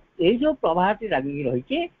 ତେଣୁ ଏଇ ଯୋଉ ପ୍ରବାହଟି ଲାଗିକି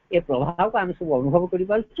ରହିଛି, ଏ ପ୍ରବାହକୁ ଆମେ ସବୁ ଅନୁଭବ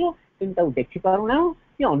କରିପାରୁଛୁ କିନ୍ତୁ ତାକୁ ଦେଖିପାରୁନାହୁଁ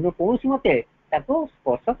କି ଅନ୍ୟ କୌଣସି ମତେ ତାକୁ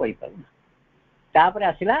ସ୍ପର୍ଶ କରିପାରୁନାହୁଁ। ତାପରେ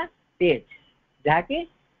ଆସିଲା ତେଜ, ଯାହାକି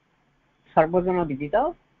ସର୍ବଜନ ବିଦିତ,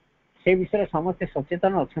 ସେ ବିଷୟରେ ସମସ୍ତେ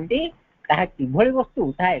ସଚେତନ ଅଛନ୍ତି। ତାହା କିଭଳି ବସ୍ତୁ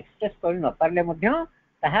ତାହା ଏକ୍ସପ୍ରେସ କରି ନ ପାରିଲେ ମଧ୍ୟ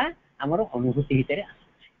ତାହା ଆମର ଅନୁଭୂତି ଭିତରେ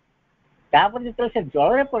ଆସୁଛି। ତାପରେ ଯେତେବେଳେ ସେ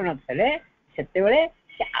ଜଳରେ ପରିଣତ ହେଲେ ସେତେବେଳେ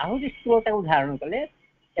ସେ ଆହୁରି ସ୍ଥୂଳତାକୁ ଧାରଣ କଲେ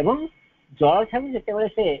ଏବଂ ଜଳ ଠାରୁ ଯେତେବେଳେ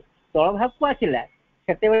ସେ ସ୍ଥଳଭାଗକୁ ଆସିଲା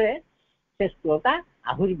ସେତେବେଳେ ସେ ସ୍ଥୂଳତା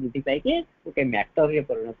ଆହୁରି ବୃଦ୍ଧି ପାଇକି ଗୋଟେ ମ୍ୟାଟରରେ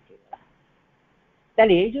ପରିଣତ ହେଇଗଲା।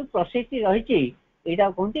 ତାହେଲେ ଏଇ ଯୋଉ ପ୍ରୋସେସଟି ରହିଛି ଏଇଟା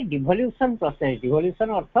କୁହନ୍ତି ଡିଭଲ୍ୟୁସନ ପ୍ରୋସେସ। ଡିଭଲ୍ୟୁସନ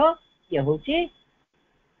ଅର୍ଥ ଇଏ ହଉଛି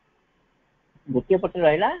ଗୋଟିଏ ପଟେ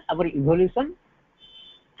ରହିଲା ଆମର ଇଭଲ୍ୟୁସନ,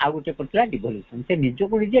 ଆଉ ଗୋଟେ ପଟେ ରହିଲା ଡିଭଲ୍ୟୁସନ। ସେ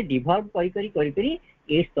ନିଜକୁ ନିଜେ ଡିଭଲ୍ଭ କରି କରି କରି କରି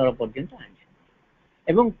ଏଇ ସ୍ତର ପର୍ଯ୍ୟନ୍ତ ଆଣିଛନ୍ତି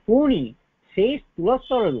ଏବଂ ପୁଣି ସେଇ ସ୍ଥୂଳ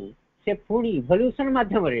ସ୍ତରରୁ ସେ ପୁଣି ଇଭଲ୍ୟୁସନ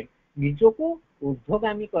ମାଧ୍ୟମରେ ନିଜକୁ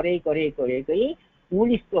ঊର୍ଧ୍ୱଗାମୀ କରେଇ କରେଇ କରେଇ କରି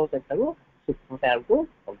ପୁଣି ସ୍ଥୂଳତା ଠାରୁ ସୂକ୍ଷ୍ମତା ଆଡ଼କୁ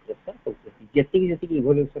ଅଗ୍ରସର କରୁଛନ୍ତି। ଯେତିକି ଯେତିକି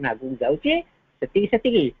ଇଭଲ୍ୟୁସନ ଆଗକୁ ଯାଉଛି ସେତିକି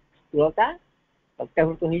ସେତିକି ସ୍ଥୂଳତା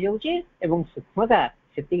ପ୍ରତ୍ୟାହୃତ ହେଇଯାଉଛି ଏବଂ ସୂକ୍ଷ୍ମତା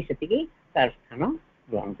ସେତିକି ସେତିକି ତାର ସ୍ଥାନ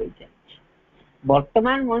ଗ୍ରହଣ କରି ଚାଲିଛି।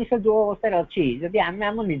 ବର୍ତ୍ତମାନ ମଣିଷ ଯୋଉ ଅବସ୍ଥାରେ ଅଛି, ଯଦି ଆମେ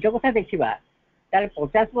ଆମ ନିଜ କଥା ଦେଖିବା ତାହେଲେ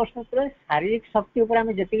 50 ବର୍ଷ ତଳେ ଶାରୀରିକ ଶକ୍ତି ଉପରେ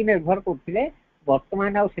ଆମେ ଯେତିକି ନିର୍ଭର କରୁଥିଲେ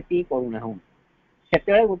ବର୍ତ୍ତମାନ ଆଉ ସେତିକି କରୁନାହୁଁ।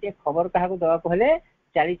 ସେତେବେଳେ ଗୋଟିଏ ଖବର କାହାକୁ ଦେବାକୁ ହେଲେ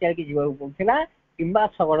ଚାଲି ଚାଲିକି ଯିବାକୁ ପଡୁଥିଲା କିମ୍ବା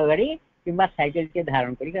ଶଗଡ଼ ଗାଡ଼ି କିମ୍ବା ସାଇକେଲ ଟିକେ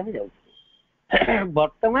ଧାରଣ କରିକି ଆମେ ଯାଉଥିଲୁ।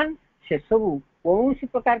 ବର୍ତ୍ତମାନ ସେସବୁ କୌଣସି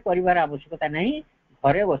ପ୍ରକାର କରିବାର ଆବଶ୍ୟକତା ନାହିଁ।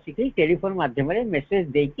 ଘରେ ବସିକି ଟେଲିଫୋନ ମାଧ୍ୟମରେ ମେସେଜ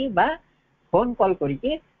ଦେଇକି ବା ଫୋନ କଲ୍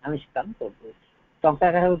କରିକି ଆମେ ସେ କାମ କରିଦେଉଛୁ। ଟଙ୍କା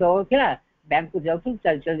କାହାକୁ ଦେବାକୁ ଥିଲା ବ୍ୟାଙ୍କକୁ ଯାଉଥିଲୁ,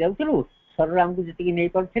 ଚାଲି ଚାଲି ଯାଉଥିଲୁ, ସରରେ ଆମକୁ ଯେତିକି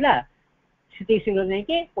ନେଇପାରୁଥିଲା ସେତିକି ଶୀଘ୍ର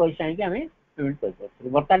ନେଇକି ପଇସା ଆଣିକି ଆମେ ପେମେଣ୍ଟ କରିପାରୁଥିଲୁ।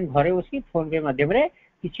 ବର୍ତ୍ତମାନ ଘରେ ବସିକି ଫୋନ ପେ ମାଧ୍ୟମରେ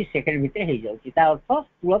କିଛି ସେକେଣ୍ଡ ଭିତରେ ହେଇଯାଉଛି। ତା ଅର୍ଥ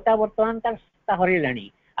ସ୍ଥୂଳତା ବର୍ତ୍ତମାନ ତାର ସତ୍ତା ହରାଇଲାଣି,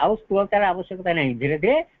 ଆଉ ସ୍ଥୂଳତାର ଆବଶ୍ୟକତା ନାହିଁ। ଧୀରେ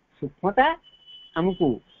ଧୀରେ ସୂକ୍ଷ୍ମତା ଆମକୁ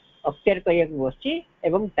ଅକ୍ତିଆର କରିବାକୁ ବସିଛି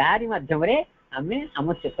ଏବଂ ତାରି ମାଧ୍ୟମରେ ଆମେ ଆମ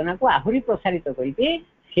ଚେତନାକୁ ଆହୁରି ପ୍ରସାରିତ କରିକି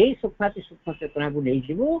ସେଇ ସୂକ୍ଷ୍ମାତି ସୂକ୍ଷ୍ମ ଚେତନାକୁ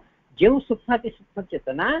ନେଇଯିବୁ, ଯେଉଁ ସୂକ୍ଷ୍ମାତି ସୂକ୍ଷ୍ମ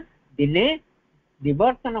ଚେତନା ଦିନେ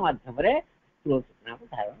ବିବର୍ତ୍ତନ ମାଧ୍ୟମରେ ସ୍ଥୂଳ ଚେତନାକୁ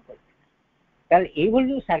ଧାରଣ କରିଥିଲା। ତାହେଲେ ଏଇଭଳି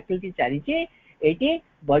ଯୋଉ ସାର୍କେଲଟି ଚାଲିଛି ଏଇଠି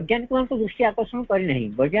वैज्ञानिक मान दृष्टि आकर्षण करना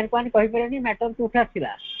वैज्ञानिक मान कहीपर मैटर तो उठा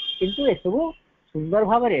किंतु ए सब सुंदर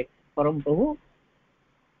भाव में परम प्रभु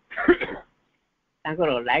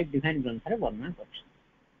लाइफ डिवाइन ग्रंथ वर्णना कर।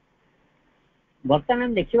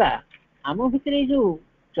 बर्तमान देखा आम भितर जो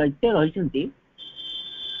चैत्य रही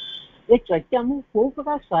चैत्य आमको कौ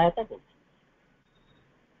प्रकार सहायता कर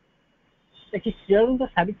श्री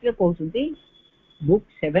सावित्री कहते बुक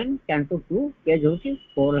 7 कैंटो 2 पेज हूँ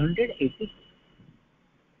 480।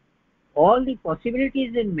 All the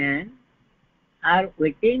possibilities in man are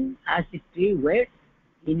waiting as the tree waits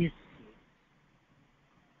in its seed.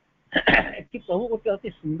 प्रभु गोटे अति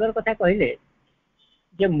सुंदर कथा कहले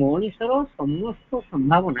जे मनुष्यर समस्त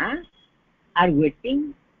संभावना are waiting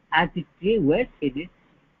as the tree weights in its.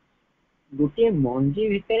 गोटे मंजी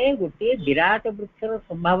भितर गोटे विराट वृक्षर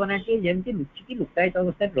संभावना टी जेमती लुचिकी लुकायित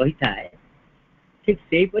अवस्था रही थाए ठीक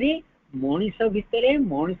से परी मनुष्य भितर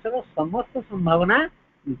मनुष्यर समस्त संभावना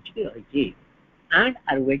लुचिकी रही एंड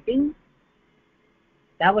आर वेटिंग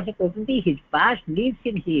तापर कहते his past lives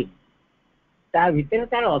in him ता भितर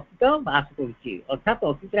तार अतीत बास करुच्ची अर्थात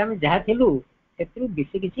अतीत आम जहाँ थिलु से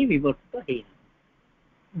बेसी किसी विवर्तित है।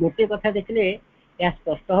 गोटे कथा देखले या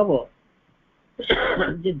स्पष्ट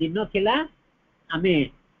हम जे दिन थिला आमे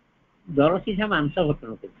दर सीधा मांस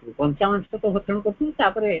भक्षण करूँ कंचा मांस तो भक्षण करूँ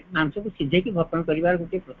मांस को सीधे भक्षण कर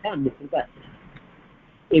गोटे प्रथा आम भितर को आसला।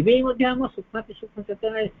 एवं आम सूक्ष्म सूक्ष्म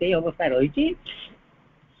चेतन से अवस्था रही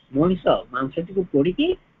मनुष्य मांसटी को पोड़ी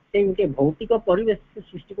से गोटे भौतिक परिवेश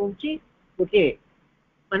सृष्टि करुच्ची गोटे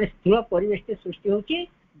माने स्थूल परिवेश सृष्टि होची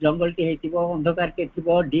जंगल टी अंधकार टे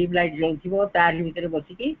डीम लाइट जलुव तार भितर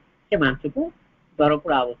बसिकी से मांस को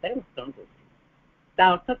दरपोड़ा अवस्था भक्षण कर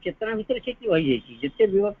अर्थ चेतना भितर से रही जिते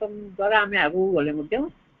विवर्तन द्वारा आम आगू गले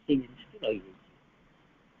रही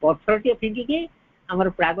पत्थर टे फिंगिकी आम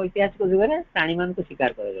प्राग ऐतिहासिक जुगे प्राणी मान को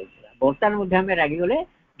शिकार बर्तमान रागिगले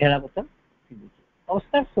ढेला पत्थर फिंगुचे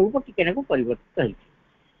अवस्था स्वरूप टिके परिवर्तित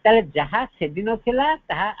होती जहाँ से दिन थिला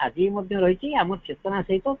ताहा आज रही आम चेतना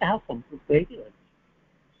सहित संपृक्त हो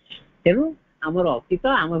तेणु आमर अतीत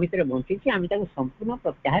आम भितर बंची आम संपूर्ण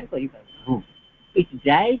प्रत्याहार कर it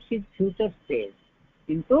drives his future space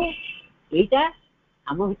किंतु एटा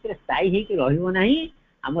आम भितर स्थायी होना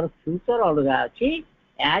आमर फ्यूचर अलग अच्छी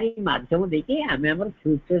यार माध्यम देखिए आम आम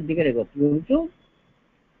फ्यूचर दिगरे गति करुचु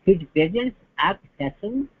his presence act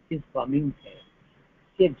fashion his coming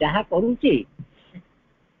से जहाँ करुचे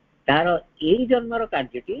तार यही जन्मर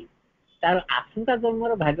कार्यटी तार आसंता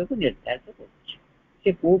जन्मर भाग्य को निर्धारित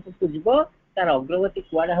कर को जीव तार अग्रगति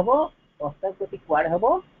कुआड़े हम पश्चातगति कुआड़े हम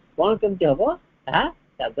कौन केमती हम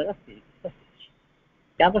द्वारा स्थिरीकृत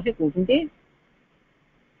से कहते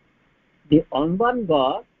The unborn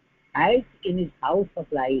God hides in his house of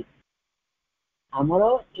light. आमर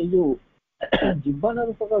ये जो जीवन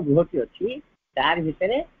रूपक गृहटी अच्छी तार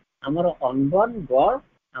भितर आमर अनबर्न गॉड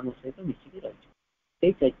आम सहित मिसिकी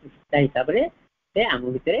रही चैतन्यता हिसाब से आम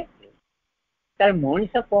भितर तार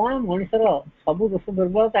मनीष कौन मनीषर सबू दोष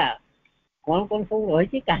दुर्बलता कौन कौन सब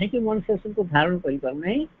रही कहीं मनुष्य सबको धारण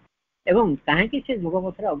करना एवं कहीं से जुग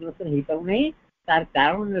पथर अग्रसर हो पाना तार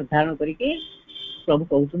कारण निर्धारण करके प्रभु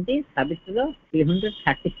कहते सावित्री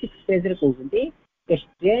 336 पेज रे कहते a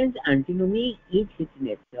strange एंटिनोमी is his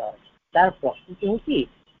nature तार प्रकृति होची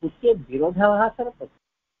गोटे विरोधाभासर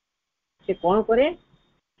से कौन करे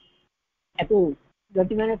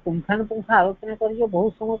जदि मैंने पुंखानुपुंख आलोचना कर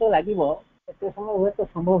बहुत समय तो लगे एत समय हुए तो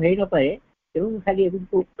संभव हो न पाए तेणु खाली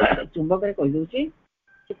चुंबक कहीदे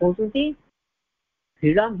कहते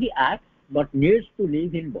freedom he asks but needs to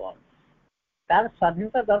live in bond तार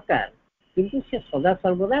स्वाधीनता दरकार किंतु से सदा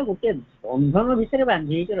सर्वदा गोटे बंधन भितर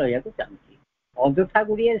बांधी रहा चाहूँगी अଯଥା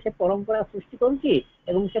गुड़िए से परंपरा सृष्टि करुच्ची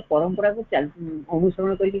से परंपरा को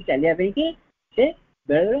अनुसरण करके चलिया से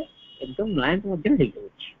बेले एकदम नयंत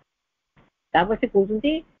से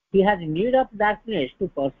कहते he has need of darkness to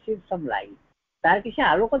perceive some light तार किसी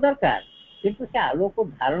आलोक दरकार किंतु से आलोक को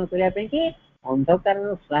धारण करने अंधकार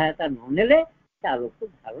सहायता ननेले से आलोक को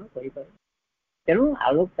धारण कर तेणु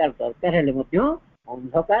आलोक तार दरकार हेले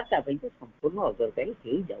अंधकार संपूर्ण अदरकारी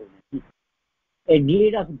हो जाऊना a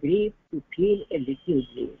need of grief to feel a little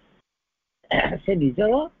grief से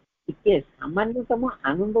निजर टिके सामान्यतम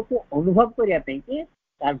आनंद को अनुभव करने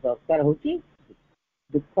तार दरकार होची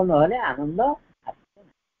दुख नहले आनंद आसना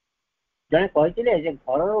जड़े कहते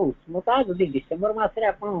घर उष्णता जदि डिसेम्बर मसरे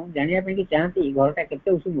आप जानापी चाहती घरटा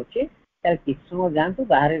केते उषुम अच्छे तार कि समय जातु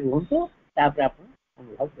बाहर रुहतु तापर आप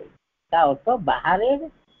अनुभव कर अर्थ बाहर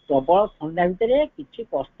प्रबल ठंडा भितर किसी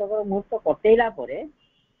कष्टकर मुहूर्त कटेला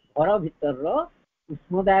घर भीतर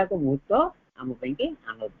उष्मदायक मुहूर्त आम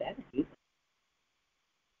आनंददायक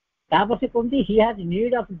तापर से कहते he has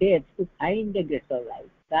need of death to find A greater life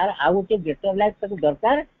तार आ गोटे ग्रेटर लाइफ ताको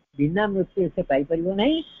दरकार बिना मृत्यु से पाई परिबो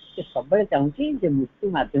नहीं से सब चाहूँगी जे मृत्यु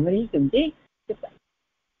माध्यम ही केमती से पाई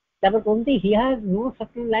तापर कहते he has no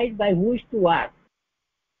certain light by which two walk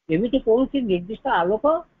एमिति कौन सी निर्दिष्ट आलोक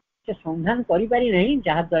से संधान करि पारि नहीं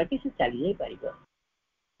जहाँ द्वारा कि से चली जाई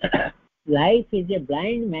परिबो life is a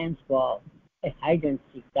blind mains walk A hide and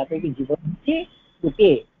seek तापर कि जीवन अछि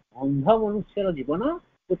गोटे अंध मनुष्यर जीवन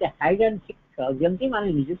गोटे हाइड एंड सीक जमती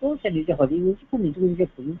माने निजको से निजे हरि होछि निजको निजे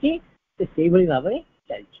खोजुछि से सेही भली भाबरे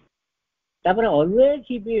चलछि तापर always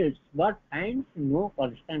he builds but finds no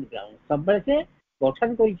constant ground सब बेले से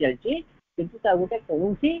गठन करि चलछि किंतु ता गोटे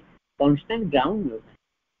कोनसी कांस्टेंट ग्राउंड नै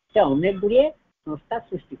से अनेक गुड़िए संस्था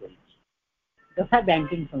सृष्टि करिछि तथा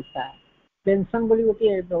बैंकिंग संस्था पेंशन बोली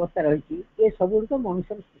गोटे व्यवस्था रही ये सब गुड़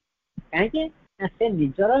मनुष्य कहीं से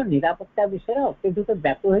निजर निरापत्ता विषय अत्यधिक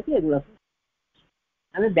व्याप होती एगुला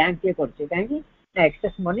आम बैंक ये करछे कहीं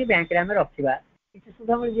एक्सेस मनी बैंक आम रखा किसी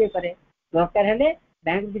सुधा मिल जाए दरकार हेले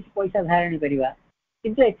बैंक किसी पैसा धार आनी पारिबा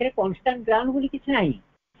किंतु एथिरे कांस्टेंट ग्राउंड बोली किछि नाही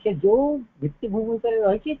से जो भित्तिभूमि पर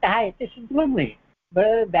रही ताहा एते सुदृढ़ नुहे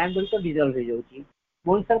बेले बैंक गुड़िक डिजल्व हो जाउछि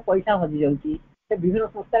मनुष्य पैसा हजि जाउछि से विभिन्न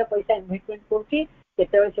संस्थार पैसा इन्वेस्टमेंट करुछि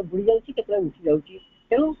केतेबेले से बुड़ी जाउछि केतेबेले उठी जाउछि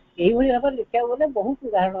तेणु एही भली भाबरे देखिया गले बहुत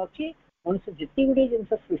उदाहरण अछि मनुष्य जितनी गुड़िए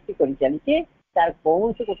जिनस सृष्टि कर चलीचे तार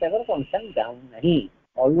कौन से गोटे कांस्टेंट ग्राउंड नहीं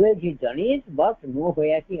always he journeys but know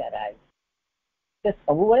where he arrive से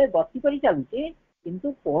सब बेले गति कर चलुचे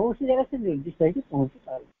किंतु कौन सी जगह से निर्दिष्ट होकर पहुंची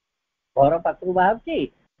पार घर पाखु बाहर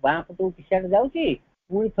बाँ पटू किसियाड़ जाऊँगी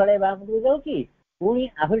पुणी थोड़े बाँ पटू जाऊँगी पुणी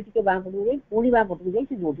आहरी टे बाँ पटू जाए पुणी बाँ पटू जाए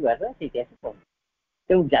जो बाहर से पहुँचे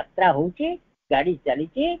तेणु यात्रा होची गाड़ी चली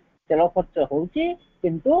तेल खर्च होची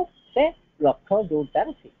किंतु से लक्ष्य जो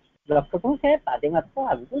तार से लक्ष्य को से पादे मात्र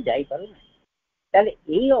आगू जापार ना ताले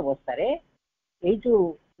यही अवस्था ये जो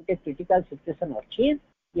गोटे क्रिटिकल सिचुएशन अच्छी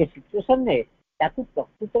ये सिचुएशन में ताकू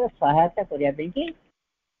प्रकृत सहायता करने की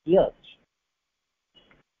ये अच्छी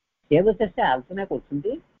से विषय से आलोचना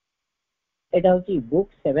कर book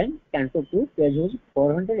 7 canto 2 page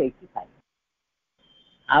 485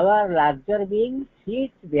 our larger being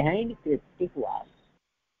seats behind cryptic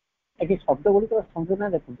wall ये शब्द गुड़िक संयोजन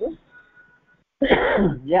देखो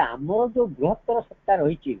जे आमर जो बृहत्तर सत्ता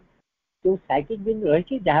रही जो साइकिक बीइंग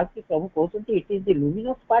रही जहाँ कि प्रभु कहते it is the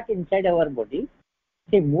luminous part inside our body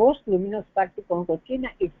से मोस्ट लुमिनस पार्ट कौन कर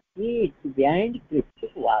it seats behind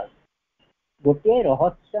cryptic wall गोटे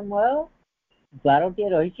रहस्यमय द्वारटे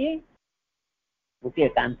रही गोटे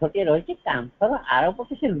कांथटे रही कांथर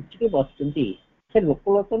आरपटे से लुचिके बसुंती से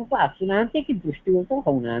लोकलोचन को आसुना कि दृष्टिगोचर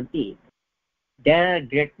होना there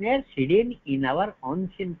greatness hidden in our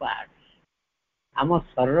unseen parts आम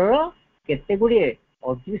शरीर केते गुड़िए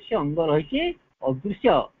अदृश्य अंग रही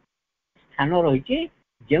अदृश्य स्थान रही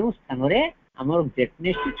जो स्थान आम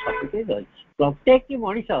ग्रेटनेस छपिके रही प्रत्येक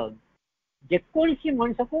मनीष जेकोसी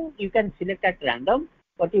मनीष को you can select at random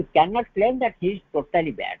but you can not claim that he is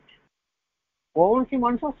totally bad कौन सी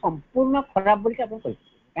मनीष संपूर्ण खराब बोल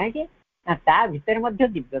कहीं ता भीतर मध्य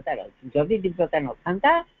दिव्यता रही जदि दिव्यता न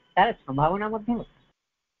था तार संभावना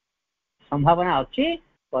संभावना अच्छी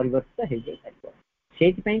परिवर्तित हो जाए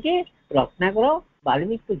से रत्नाकर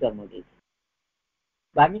वाल्मीकि को जन्म दे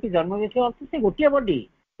वाल्मीकि जन्म दे अर्थ से गोटे बॉडी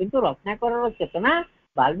किंतु रत्नाकर चेतना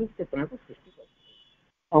वाल्मीकि चेतना को सृष्टि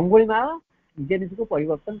कर अंगुलीमाल निजे निज को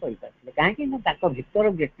परिवर्तन कर कहीं भीतर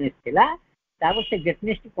ग्रेटनेस था से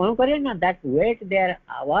ग्रेटनेस कौन करे ना that wait there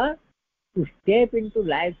our to step into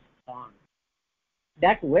life fun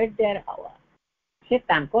that wait there our से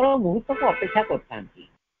तांकर मुहूर्त को अपेक्षा करता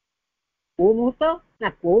को मुहूर्त ना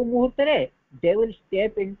को मुहूर्त रे they will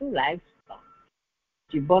step into life fun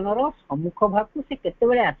जीवनर सम्मुख भाग को से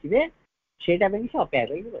केतेबेले आसीबे सेटा पे से अपेक्षा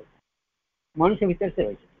करि रही मनुष्य भीतर से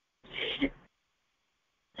रही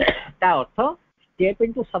ता अर्थ स्टेप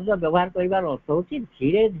इनटू शब्द व्यवहार करिवार अर्थ होची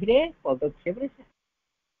धीरे धीरे पदक्षेप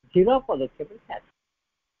धीर पदक्षेप से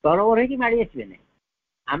तरबर होगी माड़ी आसबे ना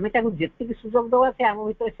आम जी सुजोग दवा से आम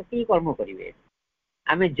भर से कर्म करेंगे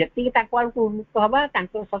आम जी आड़ को उन्मुक्त हवा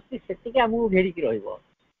शक्ति से आमको घेरिक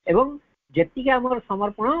रही आमर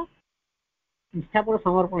समर्पण निष्ठापर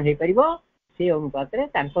समर्पण हो पार से अनुपात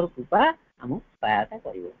कृपा आम सहायता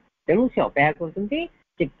कर तेणु से अपेक्षा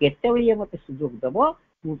करते मत सुजोग दब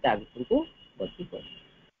मुझे भर को गति कर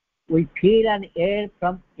we feel N air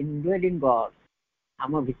from indwelling God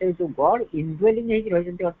आम भीतर जो गॉड इनड्वेलिंग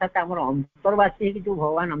रही अर्थात आम अंतर्वासी जो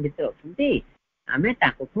भगवान आम भीतर अच्छा आम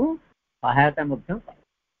सहायता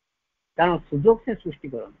कारण सुजोग से सृष्टि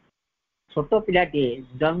कर छोट पिलाटे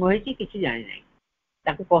जन्म होती किसी जानी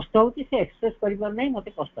ना कष्ट हो एक्सप्रेस कर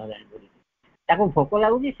मत कष्ट है भोक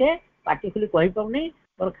लगुच से पाटी खोली कही पार नहीं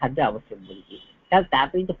ମୋର ଖାଦ୍ୟ ଆବଶ୍ୟକ ପଡୁଛି, ତାହେଲେ ତା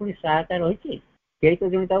ପାଇଁ ତ ପୁଣି ସହାୟତା ରହିଛି, କେହି ତ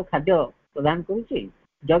ଜଣେ ତାକୁ ଖାଦ୍ୟ ପ୍ରଦାନ କରୁଛି।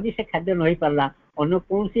 ଯଦି ସେ ଖାଦ୍ୟ ନ ହେଇପାରିଲା ଅନ୍ୟ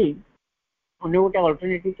କୌଣସି ଅନ୍ୟ ଗୋଟେ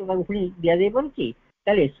ଅଲ୍ଟରନେଟିଭ ତ ତାକୁ ପୁଣି ଦିଆଯାଇ ପାରୁଛି।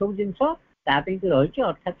 ତାହେଲେ ଏସବୁ ଜିନିଷ ତା ପାଇଁ ରହିଛି,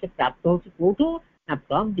 ଅର୍ଥାତ୍ ସେ ପ୍ରାପ୍ତ ହଉଛି କୋଉଠୁ ନା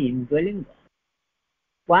from the ଇଣ୍ଡୱେଲିଂ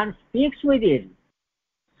one speaks within.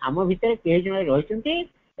 ଆମ ଭିତରେ କେହି ଜଣେ ରହିଛନ୍ତି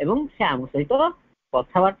ଏବଂ ସେ ଆମ ସହିତ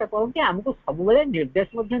କଥାବାର୍ତ୍ତା କରନ୍ତି, ଆମକୁ ସବୁବେଳେ ନିର୍ଦ୍ଦେଶ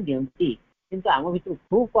ମଧ୍ୟ ଦିଅନ୍ତି। କିନ୍ତୁ ଆମ ଭିତରୁ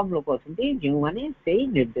ଖୁବ୍ କମ୍ ଲୋକ ଅଛନ୍ତି ଯେଉଁମାନେ ସେଇ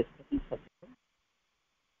ନିର୍ଦ୍ଦେଶ ପ୍ରତି ସଚେତନ।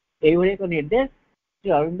 ଏଇଭଳି ଏକ ନିର୍ଦ୍ଦେଶ ଶ୍ରୀ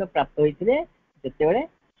ଅରବିନ୍ଦ ପ୍ରାପ୍ତ ହୋଇଥିଲେ ଯେତେବେଳେ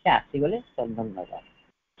ସେ ଆସିଗଲେ ଚନ୍ଦନନଗର।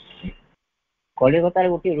 କଲିକତାରେ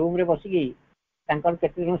ଗୋଟିଏ ରୁମ୍ ରେ ବସିକି ତାଙ୍କର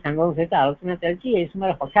କେତେ ଜଣ ସାଙ୍ଗଙ୍କ ସହିତ ଆଲୋଚନା ଚାଲିଛି। ଏଇ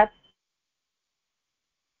ସମୟରେ ହଠାତ୍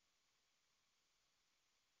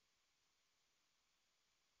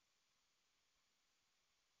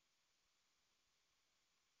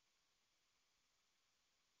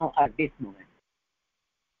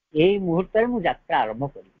ଏଇ ମୁହୂର୍ତ୍ତରେ ମୁଁ ଯାତ୍ରା ଆରମ୍ଭ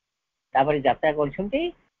କରିବି। ତାପରେ ଯାତ୍ରା କରିଛନ୍ତି।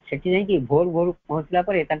 ସେଠି ଯାଇକି ଭୋର ଭୋର ପହଞ୍ଚିଲା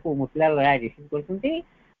ପରେ ତାଙ୍କୁ ମୋତିଲାଲ ରାୟ ରିସିଭ୍ କରିଛନ୍ତି।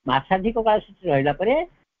 ମାସାଧିକ କାଳ ସେଠି ରହିଲା ପରେ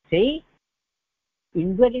ସେଇ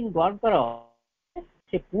ଇଣ୍ଡୱେଲିଂ ଗଡଙ୍କର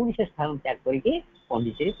ସେ ପୁଣି ସେ ସ୍ଥାନ ତ୍ୟାଗ କରିକି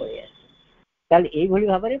ପଣ୍ଡିଚେରୀ ପଳେଇ ଆସିଲେ। ତାହେଲେ ଏଇଭଳି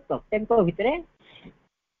ଭାବରେ ପ୍ରତ୍ୟେକଙ୍କ ଭିତରେ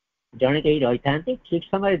ଜଣେ କେହି ରହିଥାନ୍ତି, ଠିକ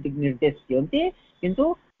ସମୟରେ ଦିଗ ନିର୍ଦ୍ଦେଶ ଦିଅନ୍ତି। କିନ୍ତୁ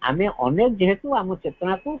ଆମେ ଅନେକ ଯେହେତୁ ଆମ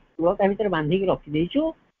ଚେତନାକୁ ସ୍ଥୂଳତା ଭିତରେ ବାନ୍ଧିକି ରଖିଦେଇଛୁ,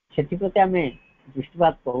 ସେଥିପ୍ରତି ଆମେ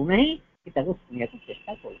ଦୃଷ୍ଟିପାତ କରୁନାହିଁ କି ତାକୁ ଶୁଣିବାକୁ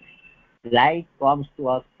ଚେଷ୍ଟା କରୁନାହିଁ। ଲାଇଟ୍ କମ୍ସ ଟୁ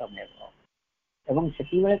ଅସ୍ ଫ୍ରମ୍ ଏଭବ। ଏବଂ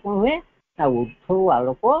ସେତିକିବେଳେ କଣ ହୁଏ ନା ଉର୍ଦ୍ଧ୍ୱ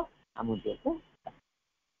ଆଲୋକ ଆମ ଦେହକୁ,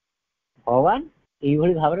 ଭଗବାନ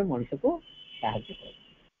ଏଇଭଳି ଭାବରେ ମଣିଷକୁ ସାହାଯ୍ୟ କରେ।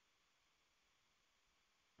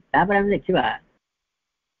 ତାପରେ ଆମେ ଦେଖିବା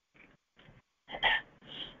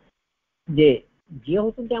ଯେ ଯିଏ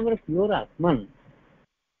ହଉଛନ୍ତି ଆମର ପିଓର ଆତ୍ମନ।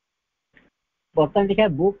 ବର୍ତ୍ତମାନ ଦେଖିବା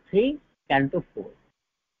ବୁକ୍ 3 Canto 4।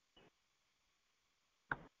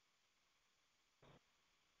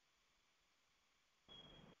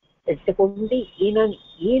 ଏଠି କହୁଛନ୍ତି in an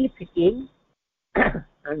ill fitting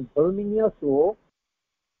and voluminous robe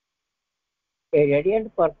a radiant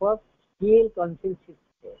purpose still conceals its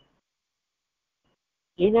face.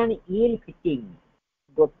 In an ill fitting,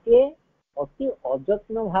 ଗୋଟିଏ ଅତି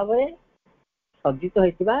ଅଯତ୍ନ ଭାବରେ ସଜ୍ଜିତ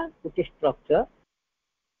ହୋଇଥିବା ଗୋଟେ structure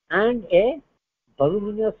and a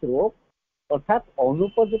voluminous robe, ଅର୍ଥାତ୍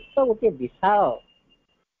ଅନୁପଯୁକ୍ତ ଗୋଟିଏ ବିଶାଳ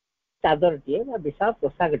ଚାଦରଟିଏ ବା ବିଶାଳ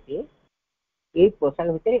ପୋଷାକଟିଏ। ଏଇ ପୋଷାକ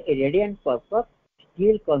ଭିତରେ ଏ ରେଡିଆଣ୍ଟ ପର୍ପସ୍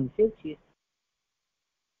ଷ୍ଟିଲ୍ କନସିଲ୍ସ ଇଟ୍।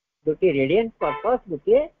 ଗୋଟିଏ ରେଡିଆଣ୍ଟ ପର୍ପସ୍,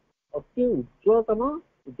 ଗୋଟିଏ ଅତି ଉଜ୍ଜ୍ୱଳତମ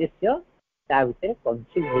ଉଦ୍ଦେଶ୍ୟ ତା ଭିତରେ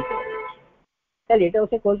କନସିଲ୍ ହୋଇକି ରହିଛି। ତାହେଲେ ଏଇଟା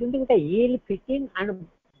ସେ କହିଛନ୍ତି ଗୋଟେ ill fitting and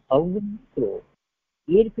ଭଲ୍ୟୁମିନସ୍ robe.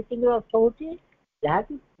 Ill fitting ର ଅର୍ଥ ହଉଛି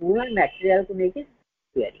ଯାହାକି ପୁରୁଣା ମ୍ୟାଟେରିଆଲକୁ ନେଇକି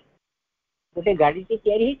ତିଆରି। ଗୋଟେ ଗାଡିଟି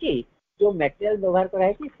ତିଆରି ହେଇଛି, ଯୋଉ ମ୍ୟାଟେରିଆଲ ବ୍ୟବହାର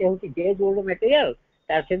କରାହେଇଛି ସେ ହଉଛି ଡେଜ୍ ଓଲ୍ଡ ମ୍ୟାଟେରିଆଲ,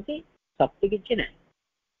 ତାର ସେମିତି ଶକ୍ତି କିଛି ନାହିଁ।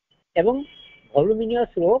 ଏବଂ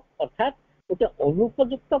ଭଲ୍ୟୁମିନିୟସ୍ ରୋବ୍ ଅର୍ଥାତ୍ ଗୋଟେ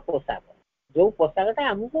ଅନୁପଯୁକ୍ତ ପୋଷାକ, ଯୋଉ ପୋଷାକଟା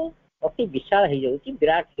ଆମକୁ ଅତି ବିଶାଳ ହେଇଯାଉଛି,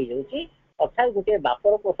 ବିରାଟ ହେଇଯାଉଛି। ଅର୍ଥାତ୍ ଗୋଟେ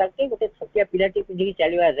ବାପର ପୋଷାକଟି ଗୋଟେ ଛୋଟିଆ ପିଲାଟି ପିନ୍ଧିକି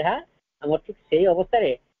ଚାଲିବା ଯାହା ଆମର ଠିକ ସେଇ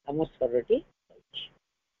ଅବସ୍ଥାରେ ଆମ ଶରୀରଟି ରହିଛି।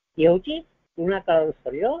 ଇଏ ହଉଛି ପୁରୁଣା କାଳର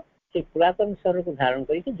ଶରୀର। ସେଇ ପୁରାତନ ଶରୀରକୁ ଧାରଣ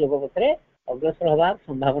କରିକି ଯୋଗ ପଥରେ ଅଗ୍ରସର ହେବାର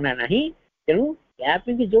ସମ୍ଭାବନା ନାହିଁ। ତେଣୁ ଏହା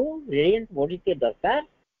ପାଇଁ ଯୋଉ ରେଡିଏଣ୍ଟ ବଡିଟିଏ ଦରକାର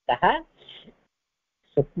ତାହା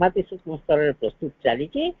ସୂକ୍ଷ୍ମାତି ସୂକ୍ଷ୍ମ ସ୍ତରରେ ପ୍ରସ୍ତୁତ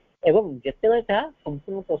ଚାଲିଛି। ଏବଂ ଯେତେବେଳେ ତାହା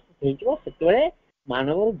ସମ୍ପୂର୍ଣ୍ଣ ପ୍ରସ୍ତୁତ ହେଇଯିବ ସେତେବେଳେ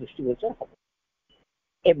ମାନବର ଦୃଷ୍ଟିଗୋଚର ହବ।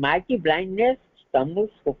 ଏ ମାଇଟି ବ୍ଲାଇଣ୍ଡନେସ୍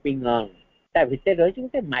ଷ୍ଟମ୍ବଲ୍ସ ହୋପିଂ ଅନ୍। ତା ଭିତରେ ରହିଛି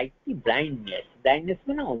ଗୋଟେ ମାଇଟି ବ୍ଲାଇଣ୍ଡନେସ୍। ବ୍ଲାଇଣ୍ଡନେସ୍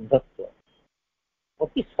ମାନେ ଅନ୍ଧତ୍ୱ।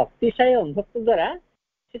 ଅତି ଶକ୍ତିଶାଳୀ ଅନ୍ଧତ୍ୱ ଦ୍ୱାରା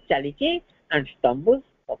ସେ ଚାଲିଛି ଆଣ୍ଡ ଷ୍ଟମ୍ବଲ୍ସ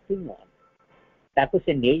ହୋପିଂ ଅନ୍। ତାକୁ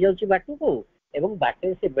ସେ ନେଇଯାଉଛି ବାଟକୁ ଏବଂ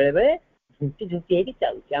ବାଟରେ ସେ ବେଳେ ବେଳେ ଝୁଣ୍ଟି ଝୁଣ୍ଟି ହେଇକି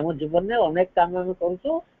ଚାଲୁଛି। ଆମ ଜୀବନରେ ଅନେକ କାମ ଆମେ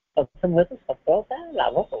କରୁଛୁ, ପ୍ରଥମେ ହୁଏତ ସଫଳତା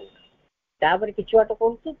ଲାଭ କରୁଛୁ, ତାପରେ କିଛି ବାଟ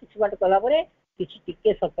କରୁଛୁ, କିଛି ବାଟ କଲା ପରେ କିଛି ଟିକେ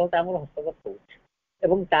ସଫଳତା ଆମର ହସ୍ତଗତ ହଉଛି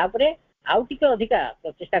ଏବଂ ତାପରେ ଆଉ ଟିକେ ଅଧିକା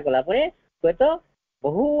ପ୍ରଚେଷ୍ଟା କଲା ପରେ ହୁଏତ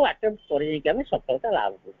ବହୁ ଆଟେମ୍ପ୍ଟ ପରେ ଯାଇକି ଆମେ ସଫଳତା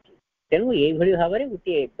ଲାଭ କରୁଛୁ। ତେଣୁ ଏଇଭଳି ଭାବରେ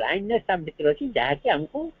ଗୋଟିଏ ବ୍ଲାଇଣ୍ଡନେସ୍ ଆମ ଭିତରେ ଅଛି ଯାହାକି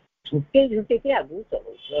ଆମକୁ ଝୁଣ୍ଟେଇ ଝୁଣ୍ଟେଇକି ଆଗକୁ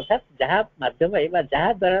ଚଳଉଛି। ଅର୍ଥାତ୍ ଯାହା ମାଧ୍ୟମରେ ବା ଯାହା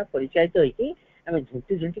ଦ୍ୱାରା ପରିଚାଳିତ ହେଇକି ଆମେ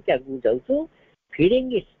ଝୁଣ୍ଟି ଝୁଣ୍ଟିକି ଆଗକୁ ଯାଉଛୁ। Feeding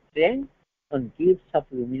it's ଷ୍ଟ୍ରେଙ୍ଥ on gives of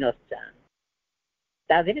Luminous chance.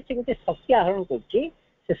 ତା ଦେହରେ ସେ ଗୋଟେ ଶକ୍ତି ଆହରଣ କରୁଛି।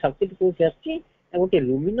 ସେ ଶକ୍ତିଟି କୋଉଠି ଆସୁଛି ନା ଗୋଟେ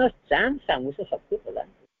ଲୁମିନସ୍ ଚାନ୍ସ ଆମକୁ ସେ ଶକ୍ତି ପ୍ରଦାନ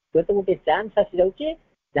କରୁଛି। ହୁଏତ ଗୋଟେ ଚାନ୍ସ ଆସିଯାଉଛି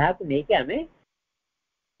ଯାହାକୁ ନେଇକି ଆମେ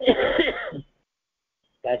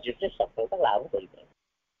କାର୍ଯ୍ୟରେ ସଫଳତା ଲାଭ କରିପାରୁ।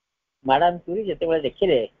 ମ୍ୟାଡାମ କ୍ୟୁରି ଯେତେବେଳେ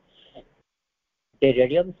ଦେଖିଲେ ଯେ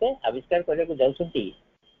ରେଡିୟମ ସେ ଆବିଷ୍କାର କରିବାକୁ ଯାଉଛନ୍ତି,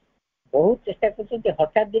 ବହୁତ ଚେଷ୍ଟା କରୁଛନ୍ତି।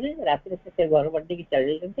 ହଠାତ୍ ଦିନେ ରାତିରେ ସେ ଘର ବାଟିକି ଚାଲି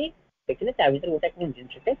ଯାଇଛନ୍ତି, ଦେଖିଲେ ତା ଭିତରେ ଗୋଟେ କଣ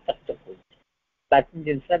ଜିନିଷଟେ ଚକଚକ କରୁଛି। ପ୍ରାଚୀନ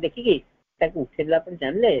ଜିନିଷଟା ଦେଖିକି ତାକୁ ଉଠେଇଦେଲା ପରେ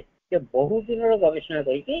ଜାଣିଲେ ଯେ ବହୁ ଦିନର ଗବେଷଣା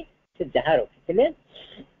କରିକି से जहाँ रखिଥିଲେ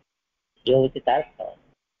ये हूँ तार फल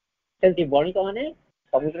सेमती बणिक मैंने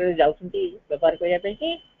समुद्र जाऊँगी बेपार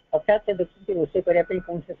करने हठात से देखते रोषे करने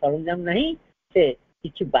कौन से सरंजाम नहीं से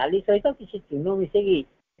किसी बाली सहित किसी चून मिसेकी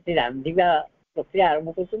रांधा प्रक्रिया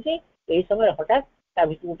आरंभ कर समय हठात ता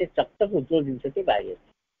भर गोटे चकचक उज्जवल जिनस बाहरी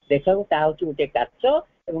देखा हूँ गोटे काच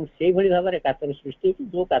और से भाव में काचर सृष्टि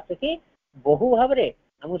जो काच कि बहु भाव में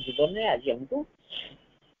आम जीवन में आज आमको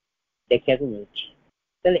देखा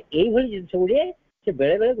मिले ये जिनस गुड़े से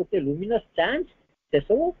बेले बेले गोटे लुमिनस चांस से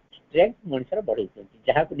सब स्ट्रेंथ मनुष्य बढ़े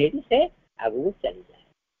जहाँ को लेकिन से आगू चली जाए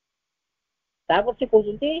तापर से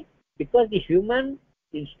कहते because the human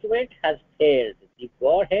instrument has failed the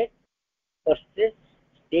godhead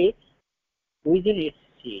states within its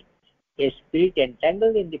seat a spirit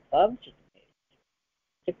entangled in the form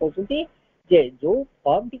से कहते जे जो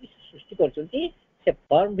फॉर्म टी सृष्टि करछंती से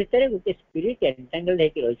फॉर्म भितर गोटे स्पिरिट एंटांगल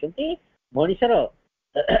होकर रहिसंती मनुष्यर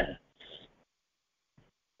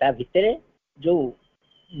ता भितर जो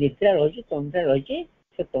निद्रा रही तंद्रा रही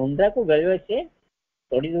से तंद्रा को बेले बेले से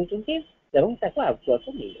तोड़ी दौरान एवं आगुआ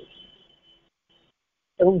मिल जाए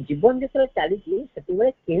जीवन जो चली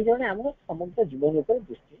कहीं जड़े आम समग्र जीवन उपर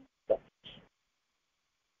दृष्टि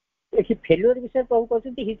रखी फेल्योर विषय प्रभु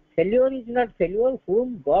कहते his failure is not failure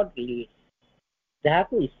हुम गॉड लीड्स जहाँ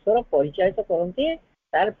को ईश्वर परिचालित करते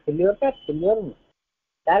तार फेल्योर का फेल्योर नुह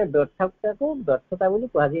तार व्यर्थता को व्यर्थता बोली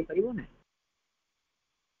कहुई पार ना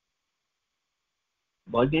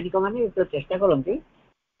वैज्ञानिक मैंने चेष्टा करते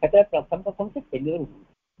प्रथम प्रथम से फेल्योर हूँ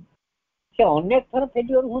से अनेक थर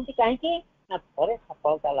फेल्योर हूँ कहीं थे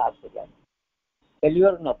सफलता लाभ कर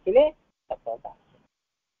फेल्योर नथिले सफलता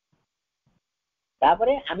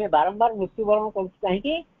तापरे आमे बारंबार मृत्युवरण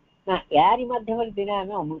कहीं यारी मध्यम दिने आम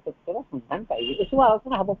अमृतत्वर सन्धान पाइबे ये सब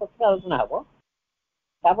आलोचना हम पक्ष आलोचना हम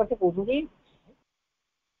तापर से कहते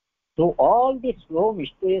through all the slow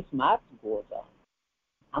mysterious marks goes on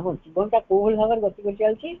आम जीवनटा कौ भाव में गति कर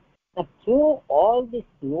चलती through all the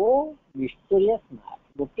slow mysterious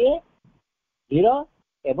marks गोटे धीर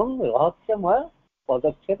एवं रहस्यमय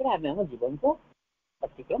पदक्षेप आम जीवन को